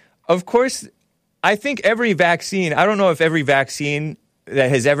interesting? Of course, I think every vaccine, I don't know if every vaccine that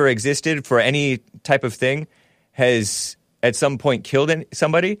has ever existed for any type of thing has at some point killed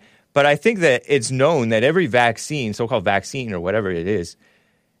somebody, but I think that it's known that every vaccine, so-called vaccine or whatever it is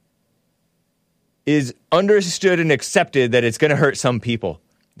understood and accepted that it's going to hurt some people.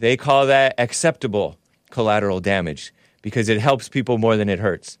 They call that acceptable collateral damage because it helps people more than it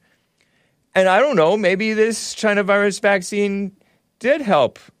hurts. And I don't know, maybe this China virus vaccine did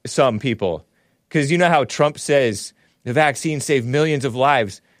help some people. Because you know how Trump says the vaccine saved millions of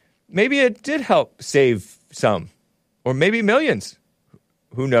lives. Maybe it did help save some. Or maybe millions.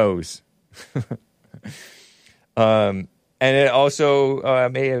 Who knows? And it also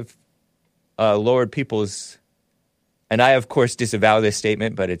may have lowered people's... And I, of course, disavow this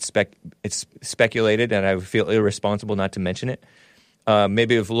statement, but it's speculated, and I feel irresponsible not to mention it.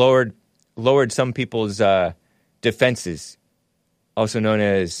 Maybe have lowered some people's defenses, also known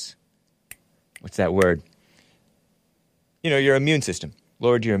as, what's that word? You know, your immune system.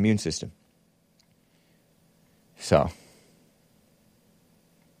 Lowered your immune system. So,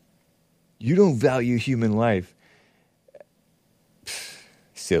 You don't value human life.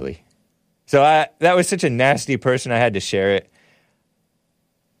 Silly. So that was such a nasty person. I had to share it.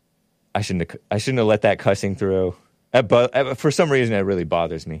 I shouldn't have let that cussing through. But for some reason, it really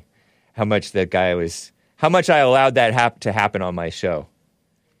bothers me how much how much I allowed that to happen on my show.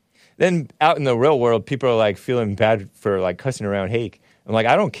 Then out in the real world, people are like feeling bad for like cussing around Hake. I'm like,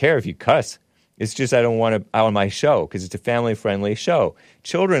 I don't care if you cuss. It's just I don't want it out on my show because it's a family-friendly show.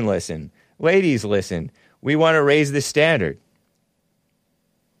 Children listen. Ladies listen. We want to raise the standard.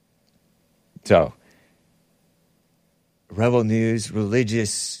 So, Rebel News,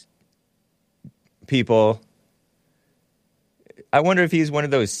 religious people. I wonder if he's one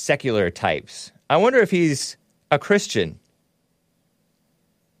of those secular types. I wonder if he's a Christian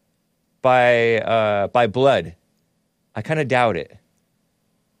by blood. I kind of doubt it.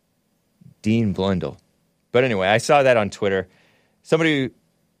 Dean Blundell. But anyway, I saw that on Twitter. I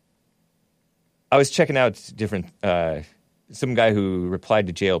was checking out some guy who replied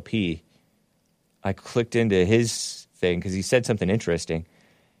to JLP. I clicked into his thing because he said something interesting.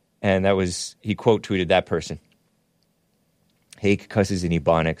 And he quote tweeted that person. Hake cusses in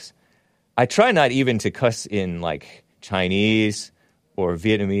Ebonics. I try not even to cuss in like Chinese or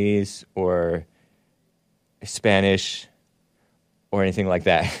Vietnamese or Spanish or anything like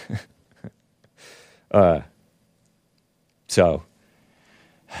that. So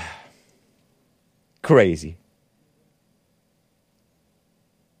crazy.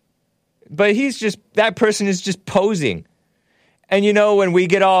 But that person is just posing. And you know, when we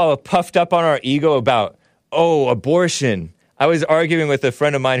get all puffed up on our ego about, abortion. I was arguing with a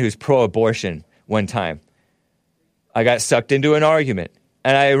friend of mine who's pro-abortion one time. I got sucked into an argument.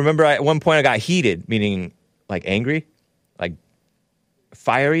 And I remember at one point I got heated, meaning like angry, like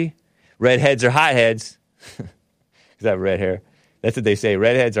fiery. Redheads or hotheads. Because I have red hair. That's what they say,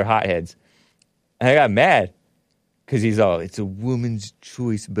 redheads or hotheads. And I got mad. Because he's all, it's a woman's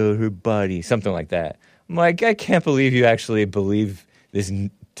choice about her body. Something like that. I'm like, I can't believe you actually believe this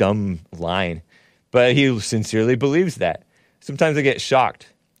dumb line. But he sincerely believes that. Sometimes I get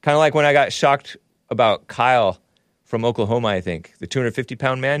shocked. Kind of like when I got shocked about Kyle from Oklahoma, I think. The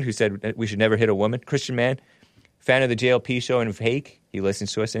 250-pound man who said we should never hit a woman. Christian man. Fan of the JLP show and of Hake. He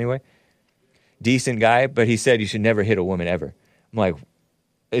listens to us anyway. Decent guy, but he said you should never hit a woman ever. I'm like,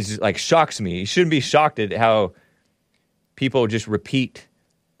 it just like shocks me. You shouldn't be shocked at how people just repeat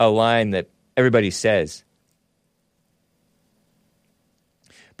a line that everybody says.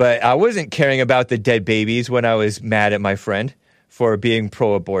 But I wasn't caring about the dead babies when I was mad at my friend for being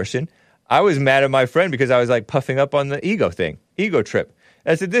pro-abortion. I was mad at my friend because I was like puffing up on the ego trip.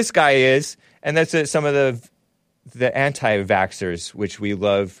 That's what this guy is, and that's what some of the anti-vaxxers, which we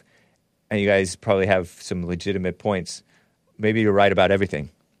love, and you guys probably have some legitimate points. Maybe you're right about everything,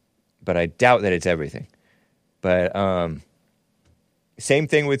 but I doubt that it's everything. But same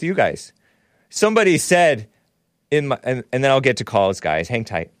thing with you guys. Somebody said and then I'll get to calls, guys. Hang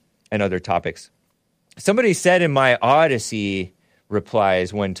tight, and other topics. Somebody said in my Odyssey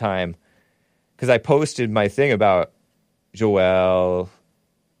replies one time, because I posted my thing about Joel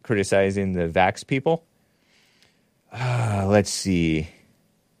criticizing the vax people. Let's see.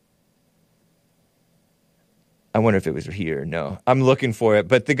 I wonder if it was here. No, I'm looking for it.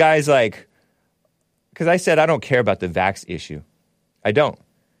 But the guy's like, because I said I don't care about the vax issue. I don't.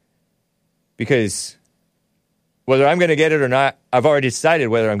 Because whether I'm going to get it or not, I've already decided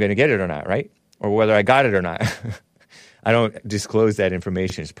whether I'm going to get it or not, right? Or whether I got it or not. I don't disclose that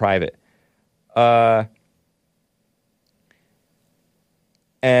information. It's private.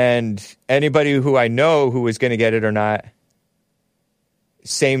 And anybody who I know who is going to get it or not,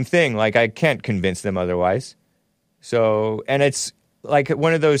 same thing. Like, I can't convince them otherwise. So, and it's like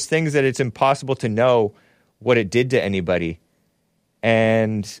one of those things that it's impossible to know what it did to anybody.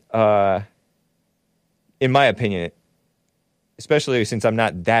 And in my opinion, especially since I'm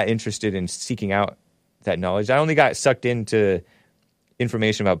not that interested in seeking out that knowledge, I only got sucked into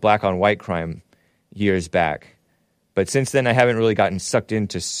information about black on white crime years back. But since then, I haven't really gotten sucked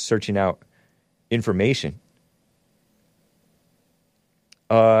into searching out information.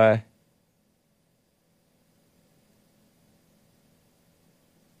 Was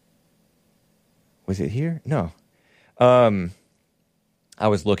it here? No. I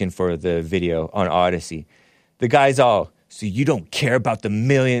was looking for the video on Odyssey. The guy's all, so you don't care about the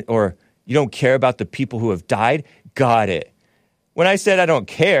million, or you don't care about the people who have died? Got it. When I said I don't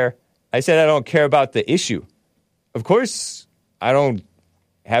care, I said I don't care about the issue. Of course, I don't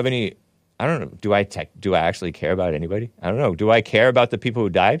have any, I don't know, do I actually care about anybody? I don't know. Do I care about the people who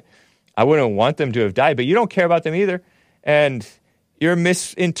died? I wouldn't want them to have died, but you don't care about them either. And you're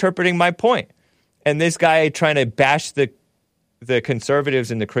misinterpreting my point. And this guy trying to bash the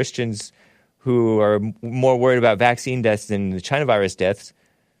conservatives and the Christians who are more worried about vaccine deaths than the China virus deaths,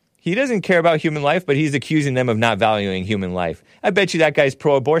 he doesn't care about human life, but he's accusing them of not valuing human life. I bet you that guy's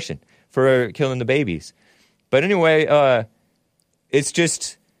pro-abortion for killing the babies. But anyway, it's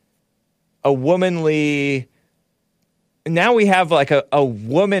just a womanly... Now we have like a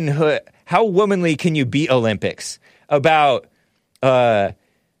womanhood... How womanly can you be Olympics? About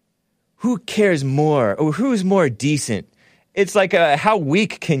who cares more or who's more decent? It's like how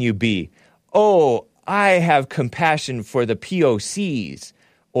weak can you be? Oh, I have compassion for the POCs,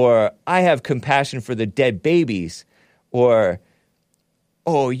 or I have compassion for the dead babies, or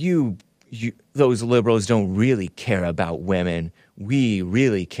oh, you those liberals don't really care about women. We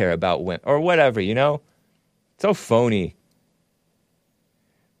really care about women, or whatever, you know? So phony.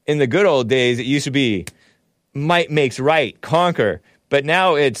 In the good old days, it used to be might makes right, conquer, but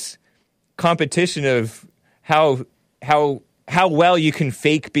now it's competition of how well you can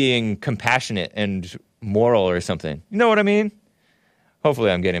fake being compassionate and moral or something. You know what I mean?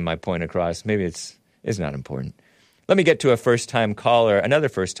 Hopefully I'm getting my point across. Maybe it's not important. Let me get to another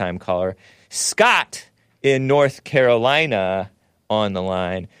first-time caller. Scott in North Carolina on the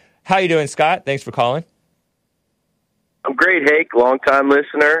line. How you doing, Scott? Thanks for calling. I'm great, Hake. Long-time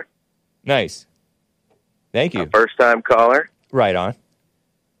listener. Nice. Thank you. First-time caller. Right on.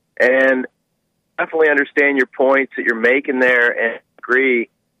 And definitely understand your points that you're making there and agree.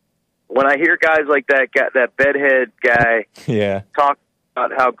 When I hear guys like that bedhead guy talk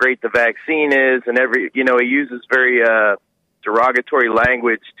about how great the vaccine is and he uses very derogatory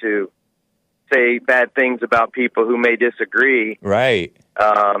language to say bad things about people who may disagree. Right.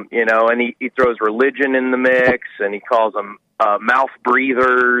 And he throws religion in the mix and he calls them mouth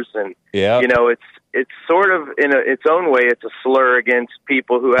breathers. And, it's sort of, in its own way, it's a slur against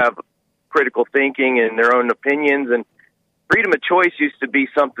people who have critical thinking and their own opinions. And freedom of choice used to be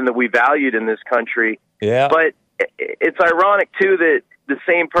something that we valued in this country. Yeah. But it's ironic, too, that the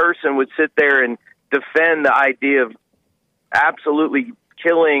same person would sit there and defend the idea of absolutely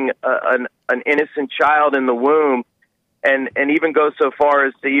killing an innocent child in the womb and even go so far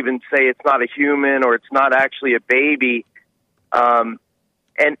as to even say it's not a human or it's not actually a baby. And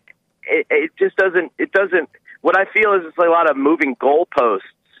it just doesn't, what I feel is it's a lot of moving goalposts.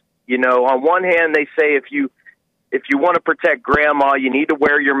 On one hand, they say if you want to protect grandma, you need to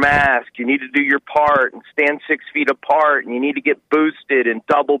wear your mask, you need to do your part and stand 6 feet apart, and you need to get boosted and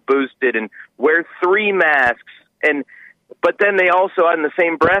double boosted and wear 3 masks. But then they also, in the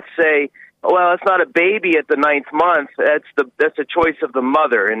same breath, say, well, it's not a baby at the 9th month. That's a choice of the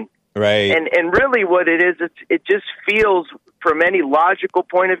mother. And right. And really what it is, it just feels, from any logical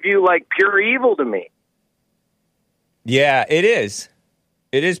point of view, like pure evil to me. Yeah, it is.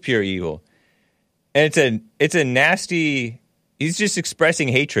 It is pure evil. And it's a nasty, he's just expressing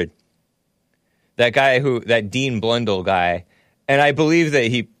hatred. That Dean Blundell guy. And I believe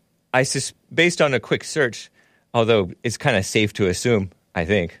that based on a quick search, although it's kind of safe to assume, I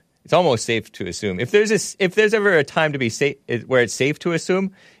think. It's almost safe to assume. If there's ever a time to be safe where it's safe to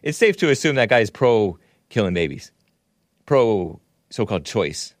assume that guy is pro killing babies. Pro so-called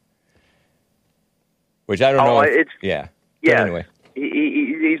choice. Which I don't know. Yeah. But anyway.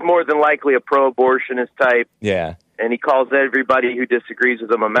 He's more than likely a pro-abortionist type. Yeah. And he calls everybody who disagrees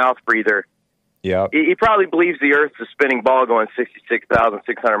with him a mouth breather. Yeah. He probably believes the Earth's a spinning ball going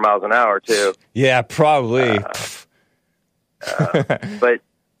 66,600 miles an hour, too. Yeah, probably. But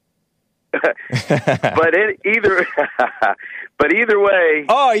either way,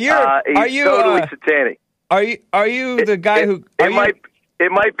 he's totally satanic. Are you the guy who?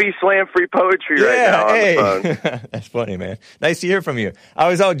 It might be slam free poetry right now on the phone. That's funny, man. Nice to hear from you. I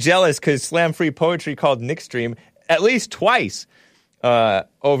was all jealous because slam free poetry called Nick Stream at least twice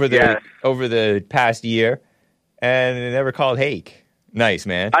over the past year, and it never called Hake. Nice,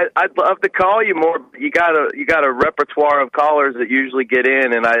 man. I'd love to call you more. You got a repertoire of callers that usually get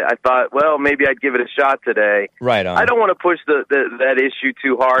in, and I thought, well, maybe I'd give it a shot today. Right on. I don't want to push that issue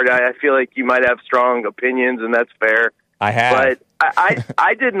too hard. I feel like you might have strong opinions, and that's fair. I have. But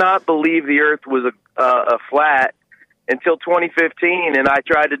I did not believe the Earth was a flat until 2015, and I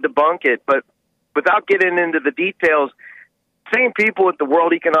tried to debunk it. But without getting into the details, same people at the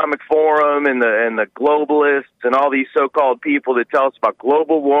World Economic Forum and the globalists and all these so-called people that tell us about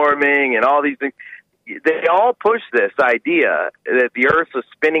global warming and all these things, they all push this idea that the Earth's a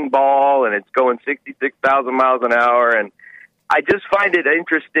spinning ball and it's going 66,000 miles an hour. And I just find it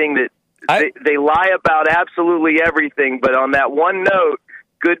interesting that they lie about absolutely everything, but on that one note,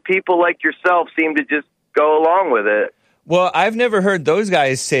 good people like yourself seem to just go along with it. Well, I've never heard those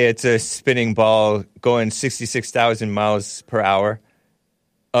guys say it's a spinning ball going 66,000 miles per hour.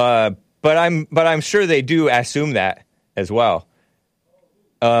 But I'm sure they do assume that as well.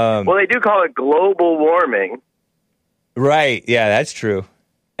 Well, they do call it global warming. Right. Yeah, that's true.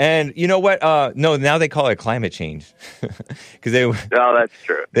 And you know what? No, now they call it climate change because No, that's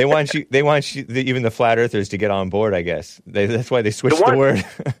true. They want you. Even the flat earthers to get on board. I guess that's why they switched the word.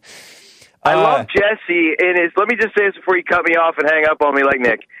 I love Jesse, and let me just say this before you cut me off and hang up on me like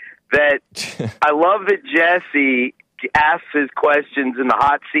Nick, that I love that Jesse asks his questions in the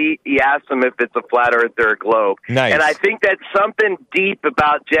hot seat. He asks them if it's a flat earth or a globe. Nice. And I think that's something deep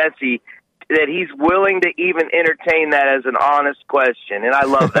about Jesse, that he's willing to even entertain that as an honest question, and I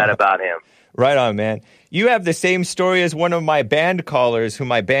love that about him. Right on, man. You have the same story as one of my band callers,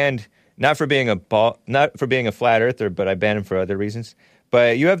 whom I banned not for being a flat earther, but I banned him for other reasons.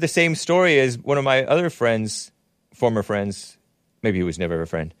 But you have the same story as one of my other friends, former friends, maybe he was never a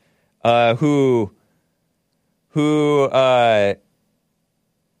friend, who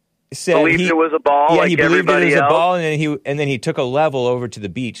said believed it was a ball. Yeah, like he believed it was else. a ball, and then he took a level over to the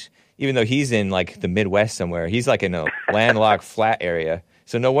beach, even though he's in like the Midwest somewhere. He's like in a landlocked flat area,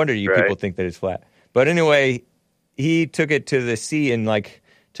 so no wonder people think that it's flat. But anyway, he took it to the sea and like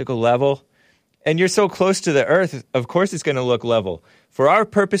took a level. And you're so close to the Earth, of course it's going to look level. For our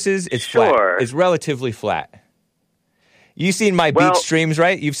purposes, it's flat. It's relatively flat. You've seen my beach streams,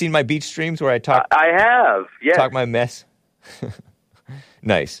 right? You've seen my beach streams where I talk. I have, yes. Talk my mess.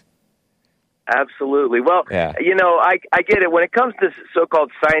 Nice. Absolutely. Well, yeah. You know, I get it. When it comes to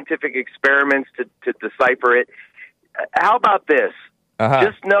so-called scientific experiments to decipher it, how about this?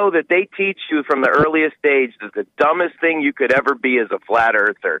 Just know that they teach you from the earliest age that the dumbest thing you could ever be is a flat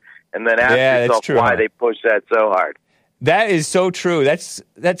earther, and then ask yourself why they push that so hard. That is so true. That's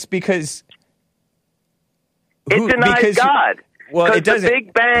because it denies God. Well, it doesn't. The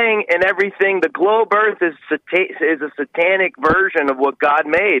Big Bang and everything, the globe Earth is a satanic version of what God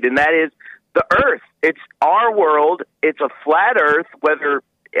made, and that is the Earth. It's our world. It's a flat Earth.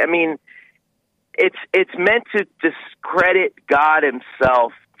 It's meant to discredit God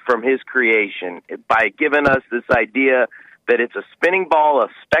Himself from His creation by giving us this idea that it's a spinning ball, a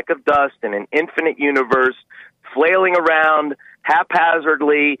speck of dust in an infinite universe, flailing around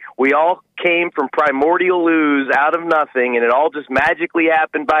haphazardly. We all came from primordial ooze out of nothing, and it all just magically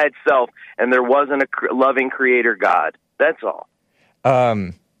happened by itself, and there wasn't a loving creator God. That's all.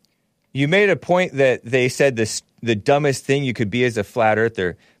 You made a point that they said the dumbest thing you could be is a flat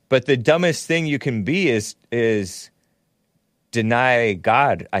earther, but the dumbest thing you can be is deny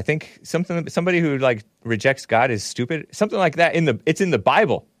God. I think somebody who like rejects God is stupid. Something like that. It's in the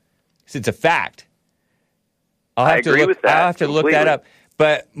Bible. It's a fact. I agree with that. I'll have to look that up.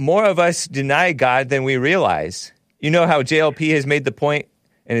 But more of us deny God than we realize. You know how JLP has made the point,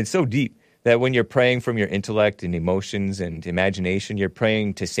 and it's so deep, that when you're praying from your intellect and emotions and imagination, you're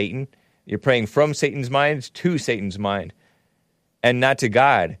praying to Satan. You're praying from Satan's mind to Satan's mind, and not to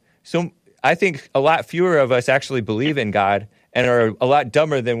God. So I think a lot fewer of us actually believe in God and are a lot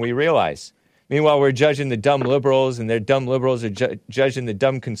dumber than we realize. Meanwhile, we're judging the dumb liberals, and their dumb liberals are judging the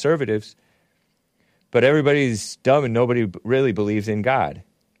dumb conservatives. But everybody's dumb and nobody really believes in God.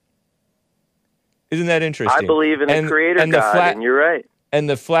 Isn't that interesting? I believe in the creator God, and you're right. And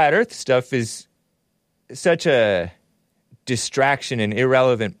the flat earth stuff is such a distraction and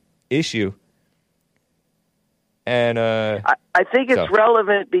irrelevant issue. And I think it's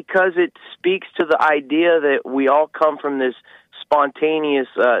relevant because it speaks to the idea that we all come from this spontaneous...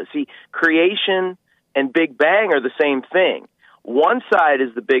 creation and Big Bang are the same thing. One side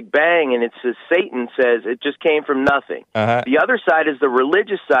is the Big Bang, and it's as Satan says, it just came from nothing. The other side is the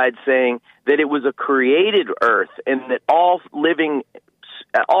religious side saying that it was a created earth and that all living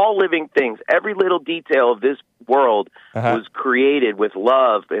things, every little detail of this world was created with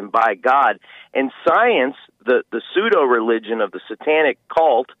love and by God. And science, the pseudo-religion of the satanic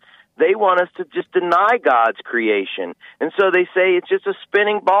cult, they want us to just deny God's creation. And so they say it's just a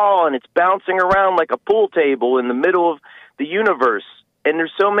spinning ball and it's bouncing around like a pool table in the middle of the universe. And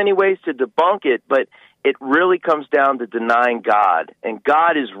there's so many ways to debunk it, but it really comes down to denying God. And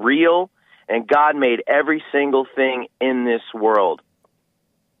God is real, and God made every single thing in this world.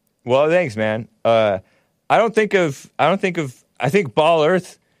 Well, thanks, man. I think Ball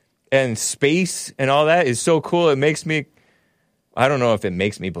Earth and space and all that is so cool. It makes me, I don't know if it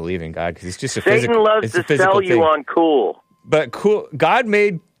makes me believe in God because it's just a physical thing. Satan loves to sell you on cool. But cool, God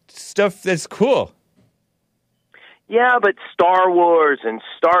made stuff that's cool. Yeah, but Star Wars and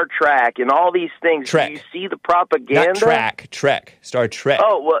Star Trek and all these things. Trek. Do you see the propaganda? Not Trek. Star Trek.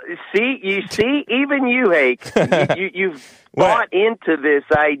 Oh, well, see, even you, Hake, you've bought into this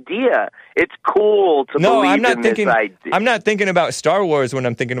idea. It's cool to believe in this idea. I'm not thinking about Star Wars when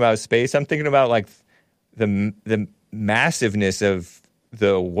I'm thinking about space. I'm thinking about like the massiveness of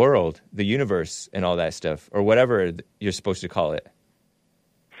the world, the universe, and all that stuff, or whatever you're supposed to call it.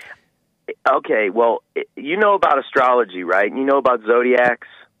 Okay, well, you know about astrology, right? You know about zodiacs?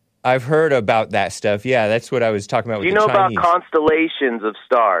 I've heard about that stuff. Yeah, that's what I was talking about with the Chinese. Do you know about constellations of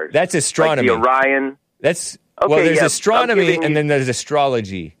stars? That's astronomy. Like the Orion? There's astronomy and then there's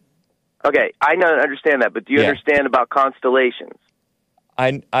astrology. Okay, I understand that, but do you understand about constellations?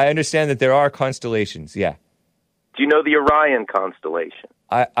 I understand that there are constellations, yeah. Do you know the Orion constellation?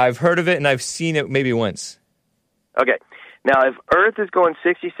 I've heard of it, and I've seen it maybe once. Okay. Now, if Earth is going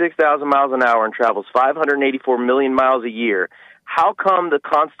 66,000 miles an hour and travels 584 million miles a year, how come the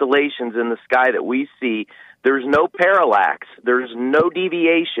constellations in the sky that we see, there's no parallax, there's no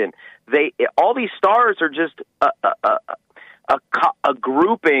deviation? All these stars are just a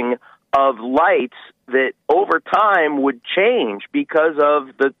grouping of lights that over time would change because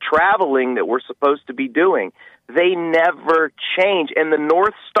of the traveling that we're supposed to be doing. They never change. And the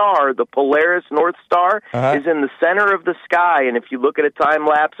North Star, the Polaris North Star, is in the center of the sky. And if you look at a time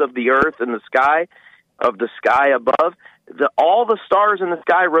lapse of the Earth and the sky above, all the stars in the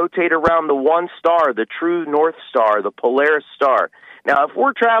sky rotate around the one star, the true North Star, the Polaris Star. Now, if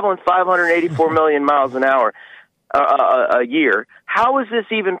we're traveling 584 million miles an hour a year, how is this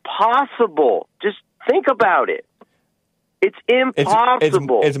even possible? Just think about it. It's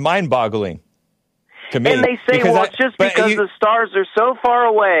impossible. It's mind-boggling to me. And they say, it's just because the stars are so far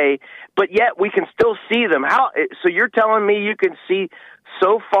away, but yet we can still see them. So you're telling me you can see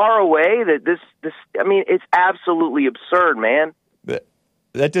so far away that this? I mean, it's absolutely absurd, man.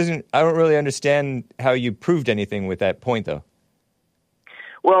 That doesn't. I don't really understand how you proved anything with that point, though.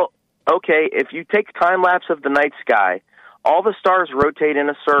 Well, okay, if you take time lapse of the night sky, all the stars rotate in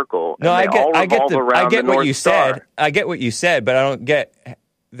a circle. No, and I get what you Star. said. I get what you said, but I don't get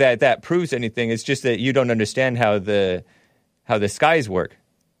that proves anything. It's just that you don't understand how the skies work.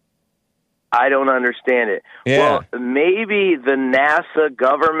 I don't understand it. Yeah. Well, maybe the NASA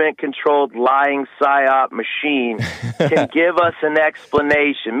government-controlled lying psyop machine can give us an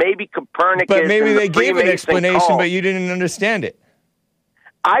explanation. Maybe Copernicus. But maybe they gave an explanation, cult. but you didn't understand it.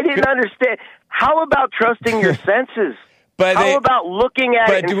 I didn't understand. How about trusting your senses? How about looking at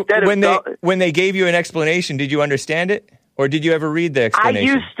it instead of... When they gave you an explanation, did you understand it? Or did you ever read the explanation?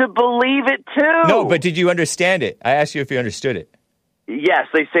 I used to believe it, too. No, but did you understand it? I asked you if you understood it. Yes,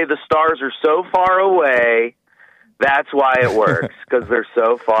 they say the stars are so far away, that's why it works, because they're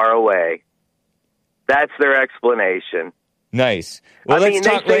so far away. That's their explanation. Nice. Well, let's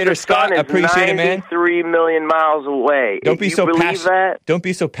talk later, Scott. I appreciate it, man. 93 million miles away. Don't be so passionate. Don't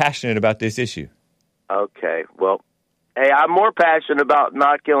be so passionate about this issue. Okay. Well, hey, I'm more passionate about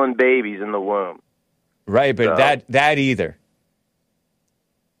not killing babies in the womb. Right, but that either.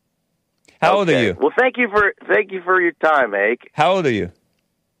 How old are you? Well, thank you for your time, Hake. How old are you?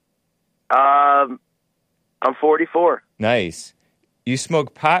 I'm 44. Nice. You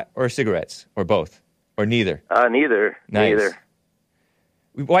smoke pot or cigarettes or both or neither? Neither. Nice. Neither.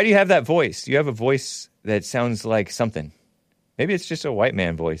 Why do you have that voice? You have a voice that sounds like something. Maybe it's just a white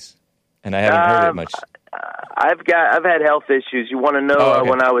man voice, and I haven't heard it much. I've had health issues. You want to know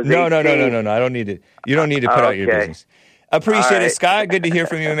when I was 18? No. I don't need it. You don't need to put out your business. Appreciate it, Scott. Good to hear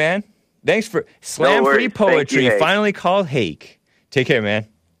from you, man. Thanks for Slam-Free Poetry. Finally called Hake. Take care, man.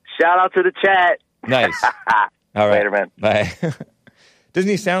 Shout out to the chat. Nice. All right. Later, man. Bye. Doesn't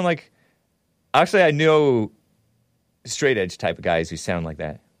he sound like... Actually, I know straight edge type of guys who sound like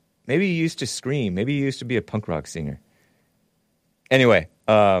that. Maybe he used to scream. Maybe he used to be a punk rock singer. Anyway,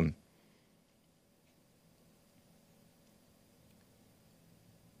 let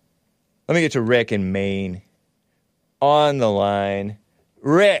me get to Rick in Maine. On the line.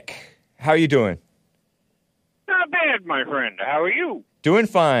 Rick, how are you doing? Not bad, my friend. How are you? Doing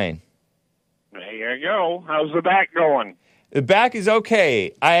fine. There you go. How's the back going? The back is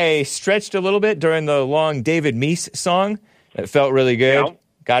okay. I stretched a little bit during the long David Meese song. It felt really good. Yep.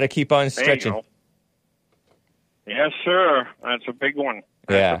 Got to keep on stretching. Yes, sir. That's a big one.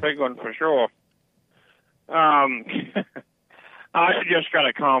 That's a big one for sure. I just got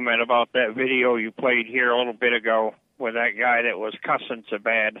a comment about that video you played here a little bit ago with that guy that was cussing so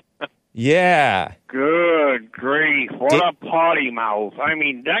bad. Yeah. Good grief. What a potty mouth. I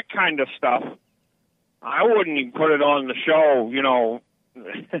mean, that kind of stuff, I wouldn't even put it on the show, you know.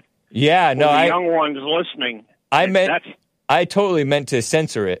 Yeah, no, the young ones listening. I totally meant to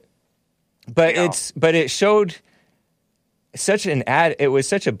censor it, but it showed such an it was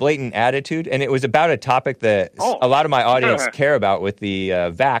such a blatant attitude, and it was about a topic that a lot of my audience care about with the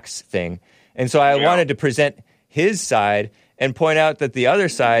vax thing, and so I wanted to present his side and point out that the other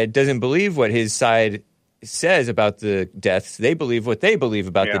side doesn't believe what his side says about the deaths. They believe what they believe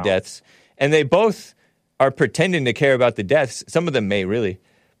about the deaths, and they both are pretending to care about the deaths. Some of them may really,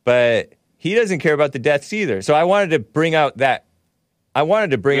 but he doesn't care about the deaths either. So I wanted to bring out that. I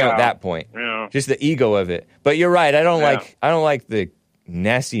wanted to bring out that point, just the ego of it. But you're right. I don't like the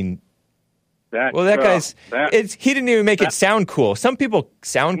nasty. That guy's. He didn't even make it sound cool. Some people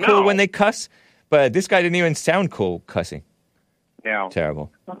sound cool when they cuss, but this guy didn't even sound cool cussing. Yeah,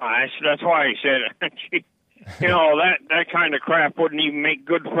 terrible. That's why I said, that kind of crap wouldn't even make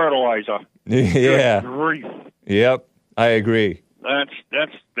good fertilizer. Yeah. Good grief. Yep, I agree. That's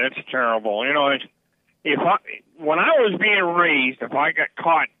terrible. When I was being raised, if I got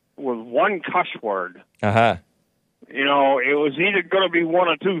caught with one cuss word, it was either going to be one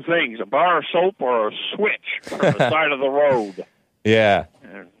of two things: a bar of soap or a switch on the side of the road. Yeah.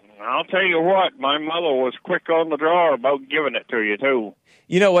 And I'll tell you what, my mother was quick on the draw about giving it to you too.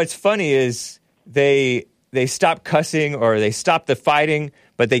 You know what's funny is they stop cussing or they stop the fighting,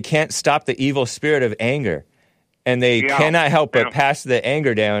 but they can't stop the evil spirit of anger. And they cannot help but pass the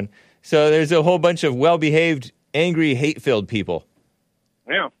anger down. So there's a whole bunch of well-behaved, angry, hate-filled people.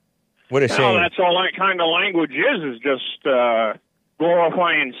 Yeah. What a shame. Well, that's all that kind of language is just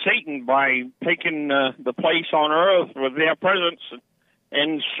glorifying Satan by taking the place on earth with their presence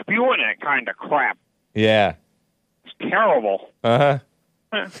and spewing that kind of crap. Yeah. It's terrible. Uh-huh.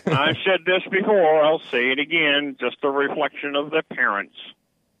 I've said this before, I'll say it again, just a reflection of the parents.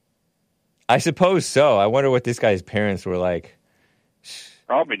 I suppose so. I wonder what this guy's parents were like.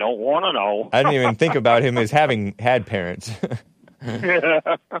 Probably don't want to know. I didn't even think about him as having had parents.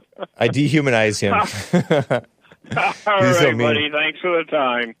 I dehumanized him. All right, buddy. Thanks for the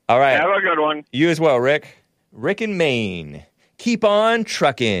time. All right. Have a good one. You as well, Rick. Rick in Maine. Keep on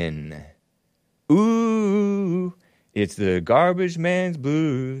trucking. Ooh, it's the garbage man's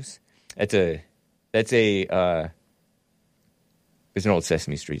blues. It's an old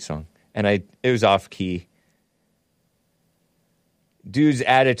Sesame Street song. And it was off key. Dude's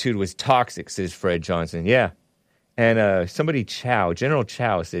attitude was toxic, says Fred Johnson. Yeah. And General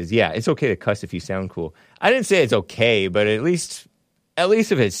Chow says, yeah, it's okay to cuss if you sound cool. I didn't say it's okay, but at least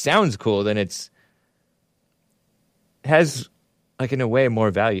if it sounds cool, then has, like, in a way,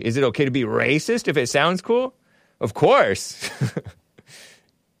 more value. Is it okay to be racist if it sounds cool? Of course.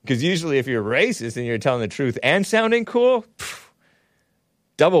 Because usually if you're racist and you're telling the truth and sounding cool,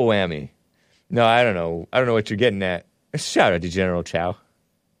 double whammy. No, I don't know. I don't know what you're getting at. Shout out to General Chow.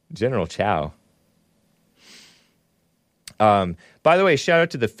 General Chow. By the way, shout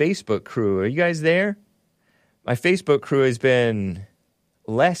out to the Facebook crew. Are you guys there? My Facebook crew has been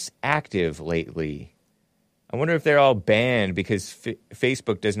less active lately. I wonder if they're all banned because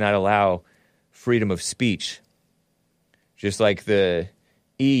Facebook does not allow freedom of speech. Just like the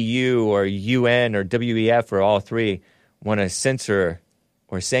EU or UN or WEF or all three want to censor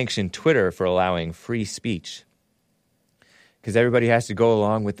or sanction Twitter for allowing free speech. Because everybody has to go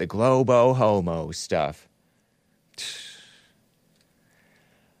along with the globo homo stuff.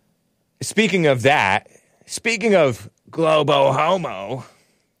 Speaking of globo homo,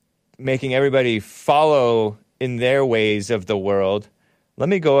 making everybody follow in their ways of the world, let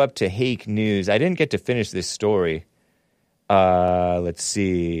me go up to Hake News. I didn't get to finish this story. Let's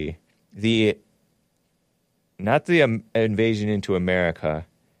see. Not the invasion into America.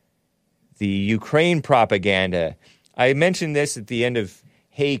 The Ukraine propaganda. I mentioned this at the end of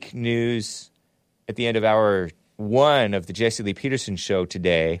Hake News, at the end of hour 1 of the Jesse Lee Peterson show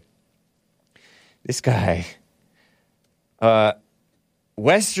today. This guy,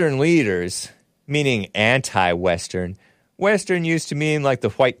 Western leaders, meaning anti-Western. Western used to mean like the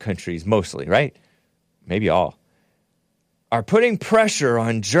white countries mostly, right? Maybe all. Are putting pressure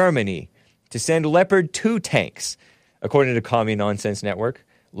on Germany to send Leopard 2 tanks, according to Commie Nonsense Network.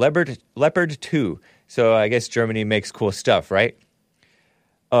 Leopard 2. So I guess Germany makes cool stuff, right?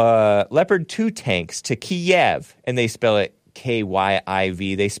 Leopard 2 tanks to Kiev, and they spell it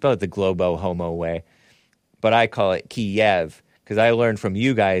K-Y-I-V. They spell it the globo homo way. But I call it Kiev, because I learned from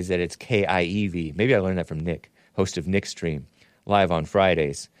you guys that it's K-I-E-V. Maybe I learned that from Nick, host of Nick Stream, live on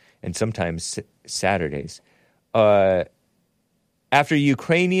Fridays, and sometimes Saturdays. After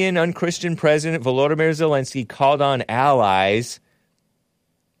Ukrainian unchristian President Volodymyr Zelensky called on allies,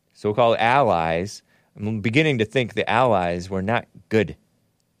 so-called allies, I'm beginning to think the allies were not good.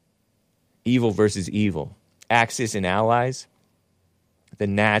 Evil versus evil. Axis and allies. The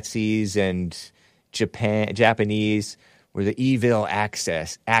Nazis and Japanese were the evil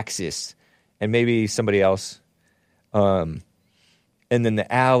Axis, and maybe somebody else. And then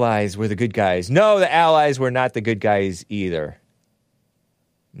the Allies were the good guys. No, the Allies were not the good guys either.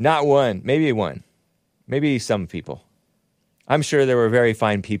 Not one. Maybe some people. I'm sure there were very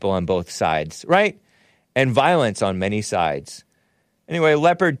fine people on both sides, right? And violence on many sides. Anyway,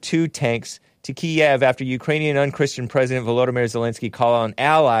 Leopard 2 tanks to Kiev after Ukrainian unchristian President Volodymyr Zelensky called on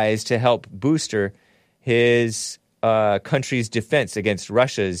allies to help booster his country's defense against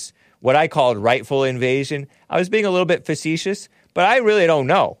Russia's, what I called rightful invasion. I was being a little bit facetious, but I really don't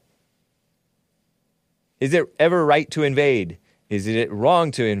know. Is it ever right to invade? Is it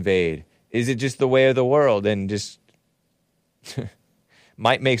wrong to invade? Is it just the way of the world and just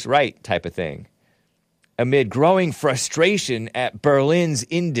might makes right type of thing? Amid growing frustration at Berlin's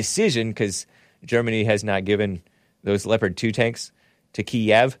indecision, because Germany has not given those Leopard 2 tanks to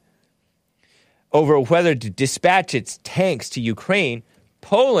Kiev, over whether to dispatch its tanks to Ukraine,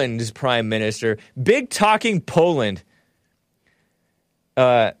 Poland's prime minister, big talking Poland,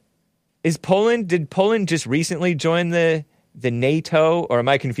 did Poland just recently join the NATO, or am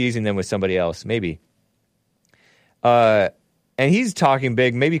I confusing them with somebody else? Maybe. And he's talking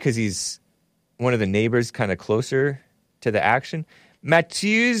big, maybe because he's one of the neighbors kind of closer to the action.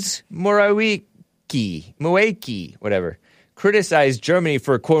 Mateusz Morawiecki, whatever, criticized Germany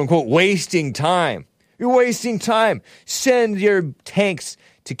for, quote-unquote, wasting time. You're wasting time. Send your tanks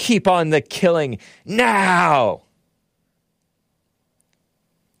to keep on the killing now.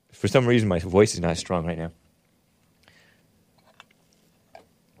 For some reason, my voice is not strong right now.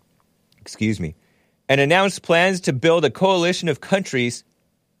 Excuse me. And announced plans to build a coalition of countries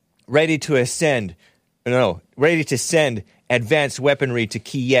ready to send advanced weaponry to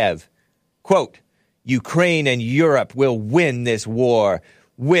Kiev. Quote, Ukraine and Europe will win this war,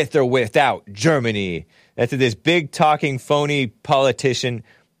 with or without Germany. That's this big talking phony politician.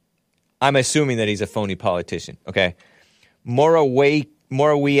 I'm assuming that he's a phony politician, okay?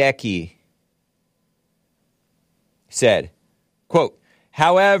 Morawiecki said, quote,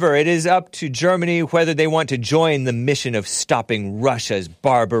 however, it is up to Germany whether they want to join the mission of stopping Russia's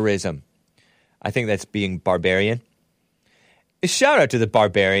barbarism. I think that's being barbarian. A shout out to the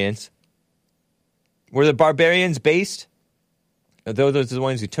barbarians. Were the barbarians based? Those are the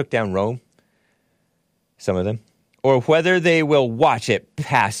ones who took down Rome? Some of them. Or whether they will watch it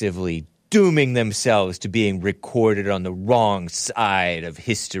passively, dooming themselves to being recorded on the wrong side of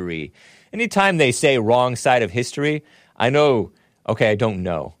history. Anytime they say wrong side of history, I know, okay, I don't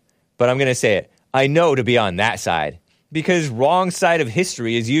know, but I'm going to say it. I know to be on that side, because wrong side of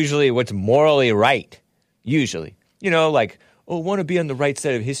history is usually what's morally right. Usually. You know, like, oh, want to be on the right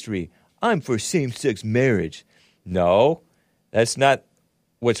side of history. I'm for same-sex marriage. No, that's not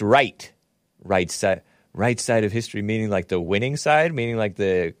what's right. Right side of history, meaning like the winning side, meaning like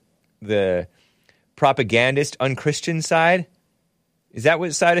the propagandist, unchristian side. Is that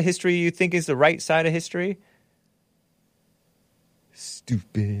what side of history you think is the right side of history?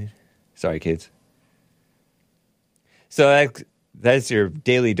 Stupid. Sorry, kids. So that's your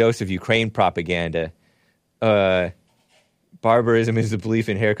daily dose of Ukraine propaganda. Barbarism is the belief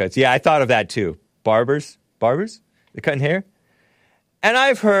in haircuts. Yeah, I thought of that too. Barbers? They're cutting hair? And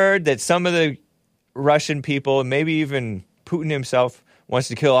I've heard that some of the Russian people, maybe even Putin himself, wants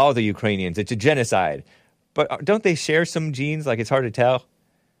to kill all the Ukrainians. It's a genocide. But don't they share some genes? Like, it's hard to tell.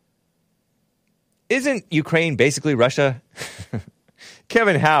 Isn't Ukraine basically Russia?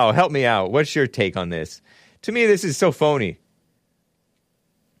 Kevin Howe, help me out. What's your take on this? To me, this is so phony.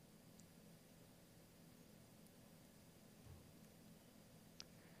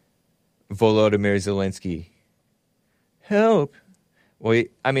 Volodymyr Zelensky. Help. Well,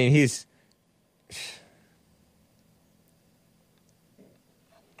 I mean, he's...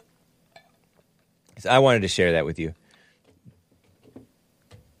 I wanted to share that with you.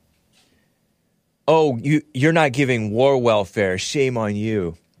 Oh, you're not giving war welfare. Shame on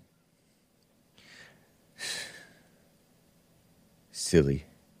you. Silly.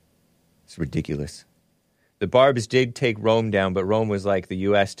 It's ridiculous. The Barbs did take Rome down, but Rome was like the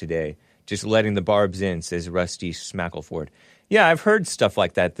U.S. today, just letting the Barbs in, says Rusty Smackleford. Yeah, I've heard stuff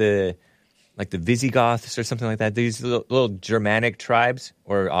like that. Like the Visigoths or something like that. These little Germanic tribes,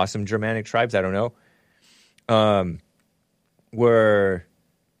 or awesome Germanic tribes, I don't know, were,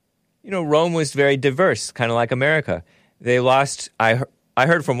 you know, Rome was very diverse, kind of like America. They lost, I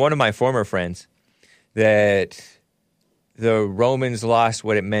heard from one of my former friends that the Romans lost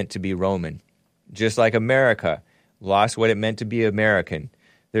what it meant to be Roman. Just like America lost what it meant to be American.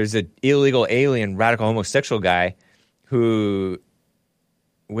 There's an illegal alien, radical homosexual guy who,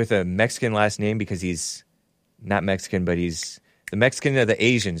 with a Mexican last name because he's not Mexican, but he's the Mexican of the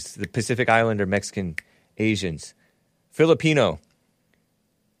Asians, the Pacific Islander Mexican Asians. Filipino.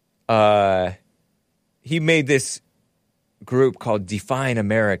 He made this group called Define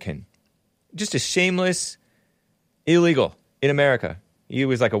American. Just a shameless illegal in America. He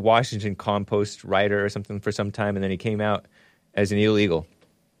was like a Washington Compost writer or something for some time, and then he came out as an illegal.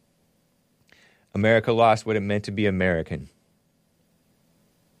 America lost what it meant to be American.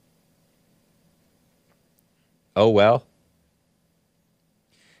 Oh, well.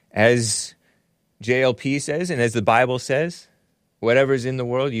 As JLP says, and as the Bible says, whatever's in the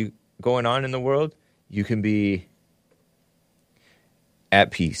world, going on in the world, you can be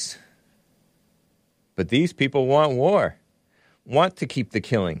at peace. But these people want war, want to keep the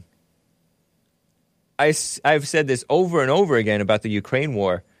killing. I've said this over and over again about the Ukraine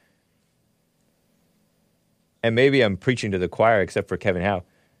war, and maybe I'm preaching to the choir except for Kevin Howe.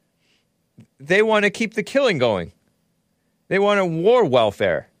 They want to keep the killing going. They want a war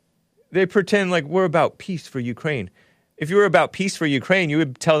welfare. They pretend like we're about peace for Ukraine. If you were about peace for Ukraine, you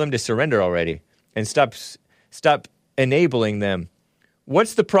would tell them to surrender already and stop enabling them.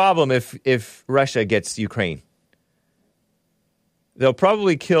 What's the problem if Russia gets Ukraine? They'll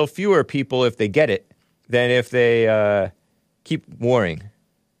probably kill fewer people if they get it than if they keep warring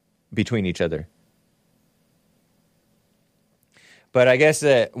between each other. But I guess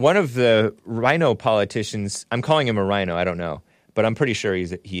one of the rhino politicians, I'm calling him a rhino, I don't know, but I'm pretty sure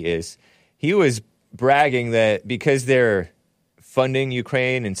he is. He was bragging that because they're funding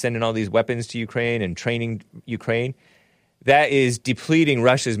Ukraine and sending all these weapons to Ukraine and training Ukraine, that is depleting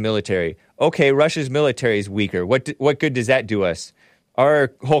Russia's military. Okay, Russia's military is weaker. What good does that do us?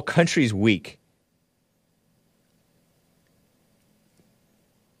 Our whole country's weak.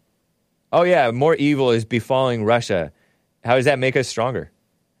 Oh yeah, more evil is befalling Russia. How does that make us stronger?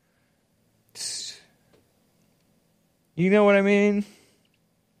 You know what I mean?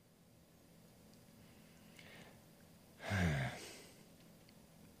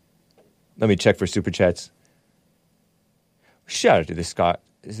 Let me check for super chats. Shout out to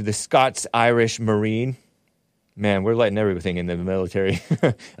the Scots-Irish Marine. Man, we're letting everything in the military.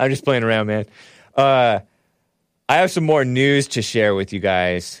 I'm just playing around, man. I have some more news to share with you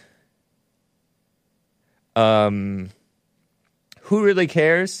guys. Who really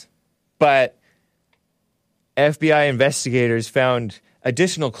cares? But FBI investigators found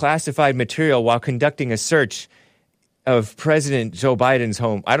additional classified material while conducting a search of President Joe Biden's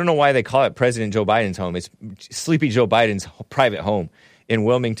home. I don't know why they call it President Joe Biden's home. It's Sleepy Joe Biden's private home in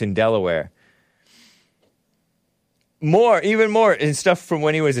Wilmington, Delaware. Even more, and stuff from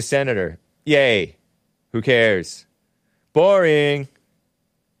when he was a senator. Yay. Who cares? Boring.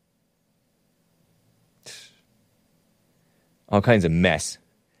 All kinds of mess.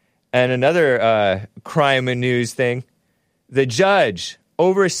 And another crime and news thing. The judge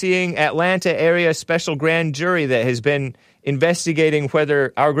overseeing Atlanta area special grand jury that has been investigating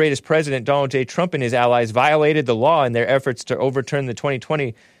whether our greatest president, Donald J. Trump, and his allies violated the law in their efforts to overturn the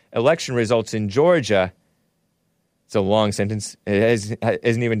 2020 election results in Georgia. It's a long sentence. It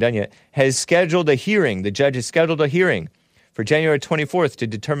hasn't even done yet. Has scheduled a hearing. The judge has scheduled a hearing for January 24th to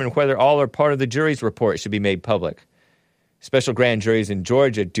determine whether all or part of the jury's report should be made public. Special grand juries in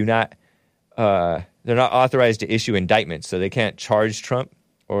Georgia they're not authorized to issue indictments, so they can't charge Trump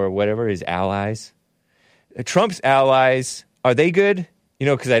or whatever, his allies. Trump's allies, are they good? You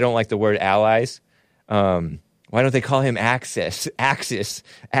know, because I don't like the word allies. Why don't they call him Axis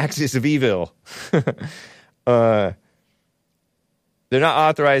of evil? They're not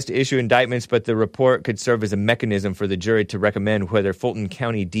authorized to issue indictments, but the report could serve as a mechanism for the jury to recommend whether Fulton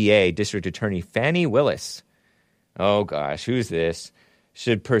County DA, District Attorney Fannie Willis, oh gosh, who's this,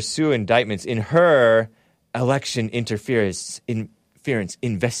 should pursue indictments in her election interference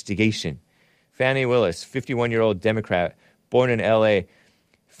investigation. Fannie Willis, 51-year-old Democrat, born in L.A.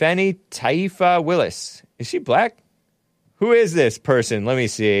 Fannie Taifa Willis. Is she black? Who is this person? Let me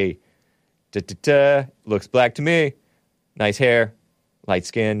see. Looks black to me. Nice hair.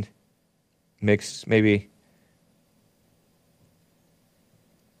 Light-skinned. Mixed, maybe.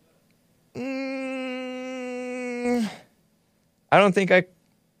 I don't think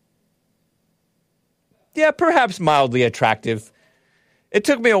yeah, perhaps mildly attractive. It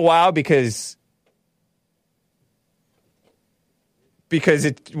took me a while because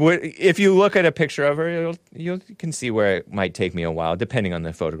if you look at a picture of her, you can see where it might take me a while, depending on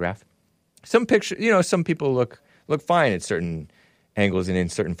the photograph. Some people look fine at certain angles and in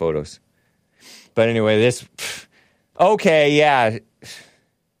certain photos. But anyway, okay, yeah.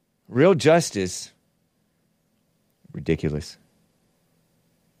 Real justice. Ridiculous.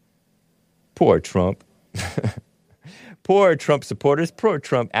 Poor Trump. Poor Trump supporters, poor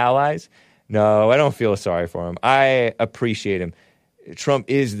Trump allies. No, I don't feel sorry for him. I appreciate him. Trump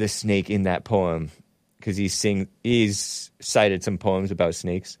is the snake in that poem because he's cited some poems about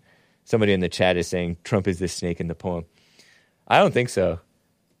snakes. Somebody in the chat is saying Trump is the snake in the poem. I don't think so.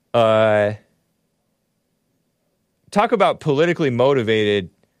 Talk about politically motivated.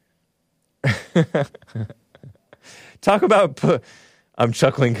 Talk about... I'm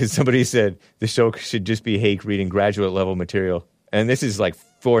chuckling because somebody said the show should just be Hake reading graduate level material. And this is like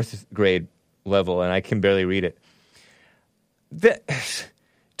 4th grade level, and I can barely read it.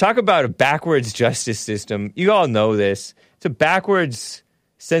 Talk about a backwards justice system. You all know this. It's a backwards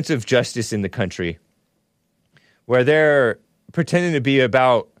sense of justice in the country where they're pretending to be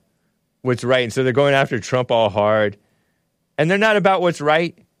about what's right. And so they're going after Trump all hard. And they're not about what's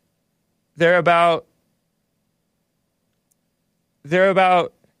right. They're about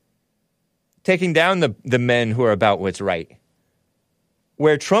taking down the men who are about what's right.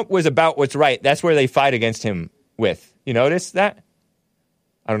 Where Trump was about what's right, that's where they fight against him with. You notice that?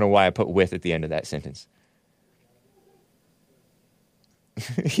 I don't know why I put with at the end of that sentence.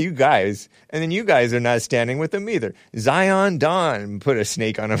 You guys, and then you guys are not standing with him either. Zion Dawn put a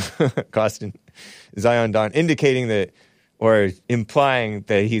snake on him, Costin. Zion Dawn, indicating that, or implying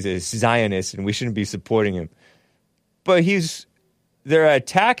that he's a Zionist and we shouldn't be supporting him. But they're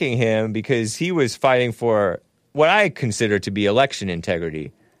attacking him because he was fighting for what I consider to be election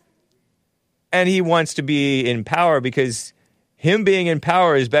integrity. And he wants to be in power because him being in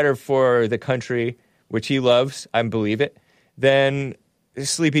power is better for the country, which he loves, I believe it, than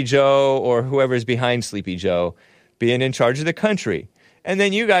Sleepy Joe or whoever's behind Sleepy Joe being in charge of the country. And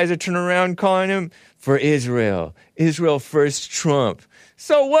then you guys are turning around calling him for Israel. Israel first, Trump.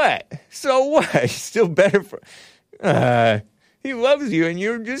 So what? So what? He's still better for... he loves you and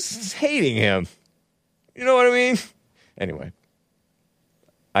you're just hating him. You know what I mean? Anyway,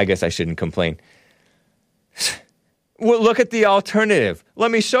 I guess I shouldn't complain. Well, look at the alternative. Let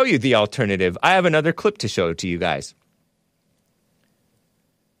me show you the alternative. I have another clip to show to you guys.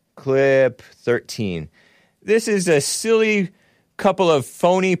 Clip 13. This is a silly couple of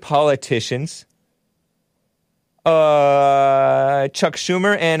phony politicians. Chuck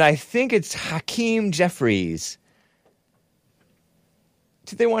Schumer and I think it's Hakeem Jeffries.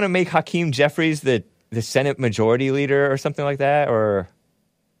 Did they want to make Hakeem Jeffries the Senate Majority Leader or something like that? Or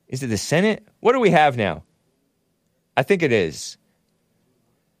is it the Senate? What do we have now? I think it is.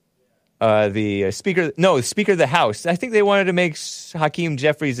 The Speaker of the House. I think they wanted to make Hakeem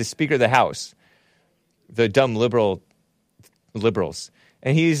Jeffries the Speaker of the House. The dumb liberals.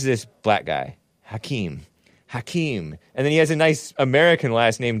 And he's this black guy. Hakeem. And then he has a nice American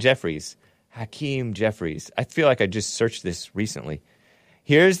last name, Jeffries. Hakeem Jeffries. I feel like I just searched this recently.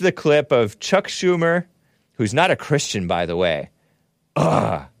 Here's the clip of Chuck Schumer, who's not a Christian, by the way.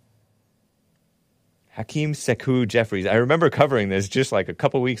 Hakeem Sekou Jeffries. I remember covering this just like a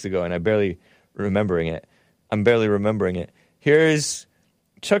couple weeks ago, and I'm barely remembering it. Here's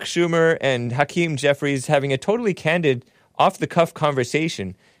Chuck Schumer and Hakeem Jeffries having a totally candid, off-the-cuff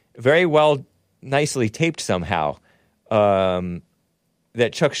conversation, very well, nicely taped somehow,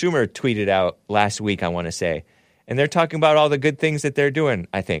 that Chuck Schumer tweeted out last week, I want to say. And they're talking about all the good things that they're doing,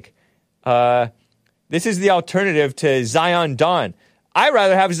 I think. This is the alternative to Zion Dawn. I'd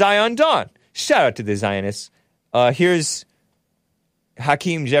rather have Zion Dawn. Shout out to the Zionists. Here's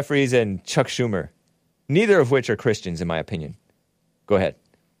Hakeem Jeffries and Chuck Schumer, neither of which are Christians, in my opinion. Go ahead.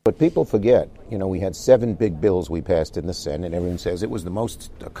 But people forget, we had 7 big bills we passed in the Senate. Everyone says it was the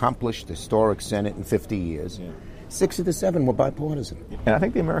most accomplished, historic Senate in 50 years. Yeah. 6 of the 7 were bipartisan. And I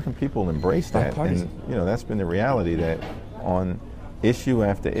think the American people embrace that. And, that's been the reality that on issue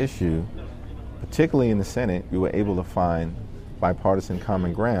after issue, particularly in the Senate, we were able to find bipartisan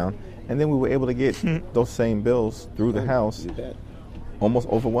common ground. And then we were able to get those same bills through the House almost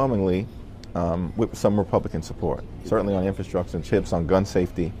overwhelmingly with some Republican support. Certainly on infrastructure and chips, on gun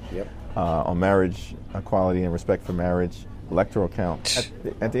safety, on marriage equality and respect for marriage, electoral count.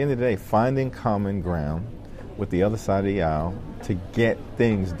 At the end of the day, finding common ground with the other side of the aisle to get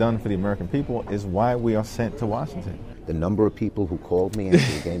things done for the American people is why we are sent to Washington. The number of people who called me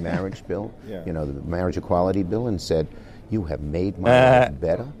after the gay marriage bill, the marriage equality bill, and said, "You have made my life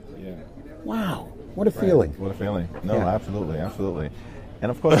better." Wow, what a feeling. What a feeling. No, absolutely.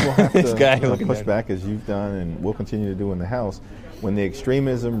 And of course we'll have to push back as you've done and we'll continue to do in the House. When the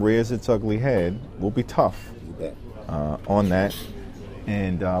extremism rears its ugly head, we'll be tough on that.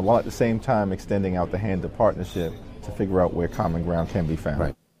 And while at the same time extending out the hand of partnership to figure out where common ground can be found.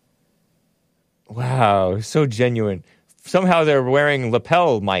 Right. Wow, so genuine. Somehow they're wearing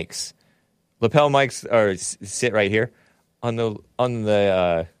lapel mics. Lapel mics sit right here on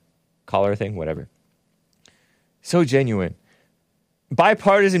the collar thing, whatever. So genuine.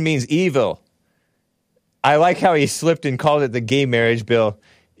 Bipartisan means evil. I like how he slipped and called it the gay marriage bill,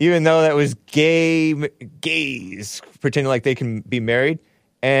 even though that was gays pretending like they can be married,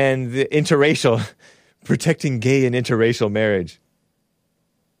 and the interracial, protecting gay and interracial marriage.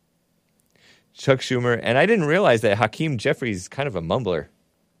 Chuck Schumer, and I didn't realize that Hakeem Jeffries is kind of a mumbler.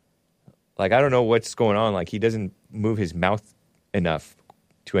 Like, I don't know what's going on. Like, he doesn't move his mouth enough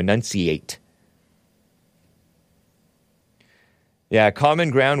to enunciate. Yeah,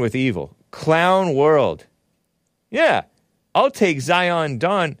 common ground with evil. Clown world. Yeah, I'll take Zion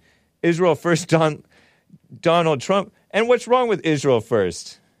Don, Israel first, Donald Trump. And what's wrong with Israel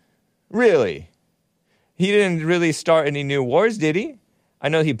first? Really? He didn't really start any new wars, did he? I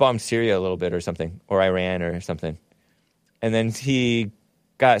know he bombed Syria a little bit or something, or Iran or something. And then he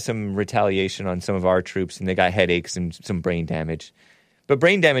got some retaliation on some of our troops, and they got headaches and some brain damage. But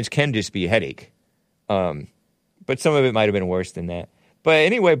brain damage can just be a headache. But some of it might have been worse than that. But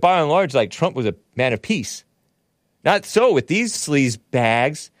anyway, by and large, like, Trump was a man of peace. Not so with these sleaze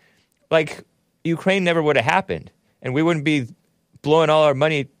bags. Like, Ukraine never would have happened. And we wouldn't be blowing all our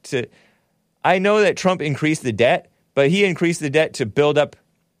money to... I know that Trump increased the debt, but he increased the debt to build up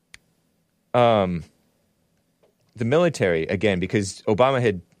the military again, because Obama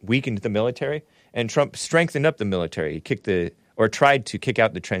had weakened the military, and Trump strengthened up the military. He tried to kick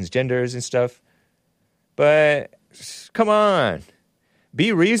out the transgenders and stuff. But come on,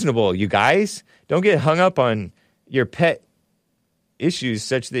 be reasonable, you guys. Don't get hung up on your pet issues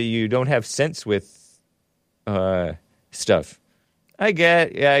such that you don't have sense with stuff. I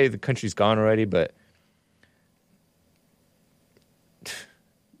get, yeah, the country's gone already, but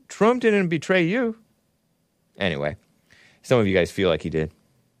Trump didn't betray you. Anyway, some of you guys feel like he did,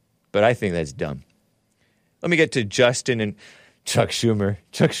 but I think that's dumb. Let me get to Justin and Chuck Schumer.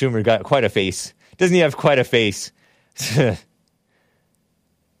 Chuck Schumer got quite a face. Doesn't he have quite a face? They're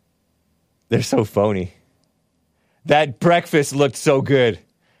so phony. That breakfast looked so good.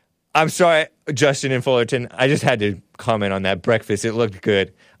 I'm sorry, Justin and Fullerton. I just had to comment on that breakfast. It looked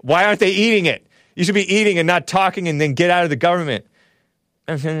good. Why aren't they eating it? You should be eating and not talking and then get out of the government.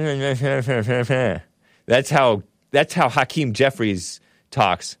 That's how Hakeem Jeffries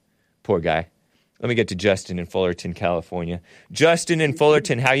talks. Poor guy. Let me get to Justin in Fullerton, California. Justin in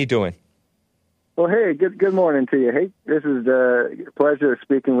Fullerton, how you doing? Well, hey, good morning to you. Hey, this is a pleasure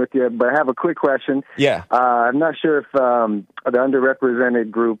speaking with you, but I have a quick question. Yeah. I'm not sure if the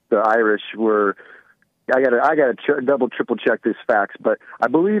underrepresented group, the Irish, were... I got to double, triple check these facts, but I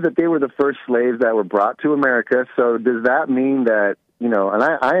believe that they were the first slaves that were brought to America. So does that mean that, and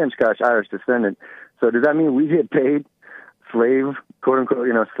I am Scottish-Irish descendant, so does that mean we get paid slave, quote-unquote,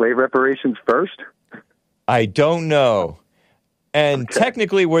 slave reparations first? I don't know. And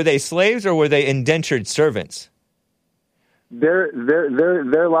technically, were they slaves or were they indentured servants? There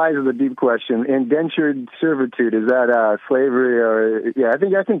lies the deep question. Indentured servitude, is that slavery or... Yeah, I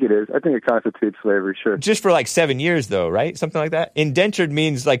think it is. I think it constitutes slavery, sure. Just for like 7 years, though, right? Something like that? Indentured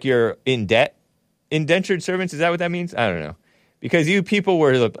means like you're in debt. Indentured servants, is that what that means? I don't know. Because you people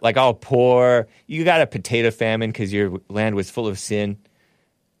were like all poor. You got a potato famine because your land was full of sin.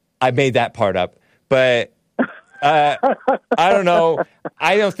 I made that part up. But... I don't know.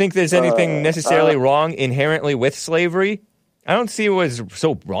 I don't think there's anything necessarily wrong inherently with slavery. I don't see what's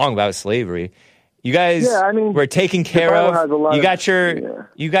so wrong about slavery. You guys were taken care of. You got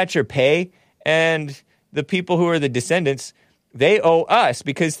your pay, and the people who are the descendants, they owe us,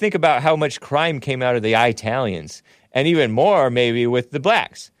 because think about how much crime came out of the Italians, and even more maybe with the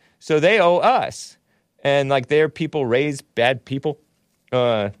blacks. So they owe us, and like their people raise bad people.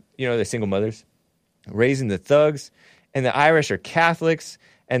 The single mothers. Raising the thugs, and the Irish are Catholics,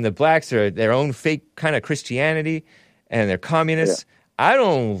 and the blacks are their own fake kind of Christianity, and they're communists.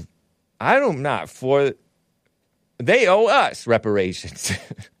 Yeah. I'm not for. They owe us reparations.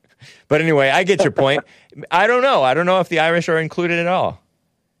 But anyway, I get your point. I don't know. I don't know if the Irish are included at all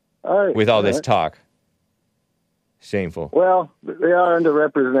with all this talk. Shameful. Well, they are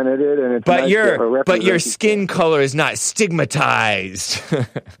underrepresented, and it's but your skin color is not stigmatized.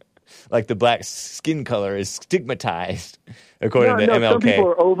 Like the black skin color is stigmatized, according to MLK. Some people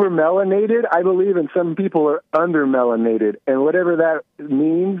are over-melanated, I believe, and some people are under-melanated. And whatever that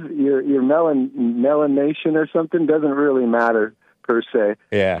means, your melanation or something doesn't really matter, per se,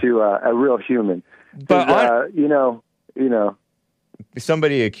 to a real human. But,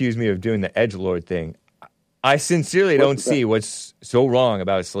 somebody accused me of doing the edgelord thing. I sincerely don't see what's so wrong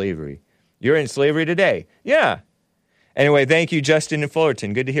about slavery. You're in slavery today. Yeah. Anyway, thank you, Justin in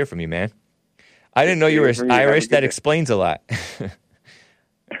Fullerton. Good to hear from you, man. I didn't know you were Irish. That explains a lot.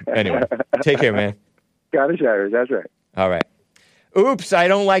 Anyway, take care, man. Scottish Irish, that's right. All right. Oops, I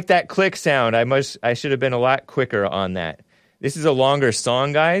don't like that click sound. I should have been a lot quicker on that. This is a longer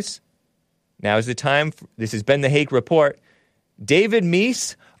song, guys. Now is the time. This has been the Hake Report. David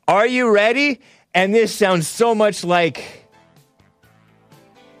Meese, are you ready? And this sounds so much like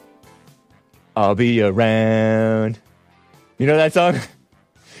I'll Be Around. You know that song?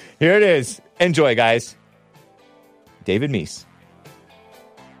 Here it is. Enjoy, guys. David Meese.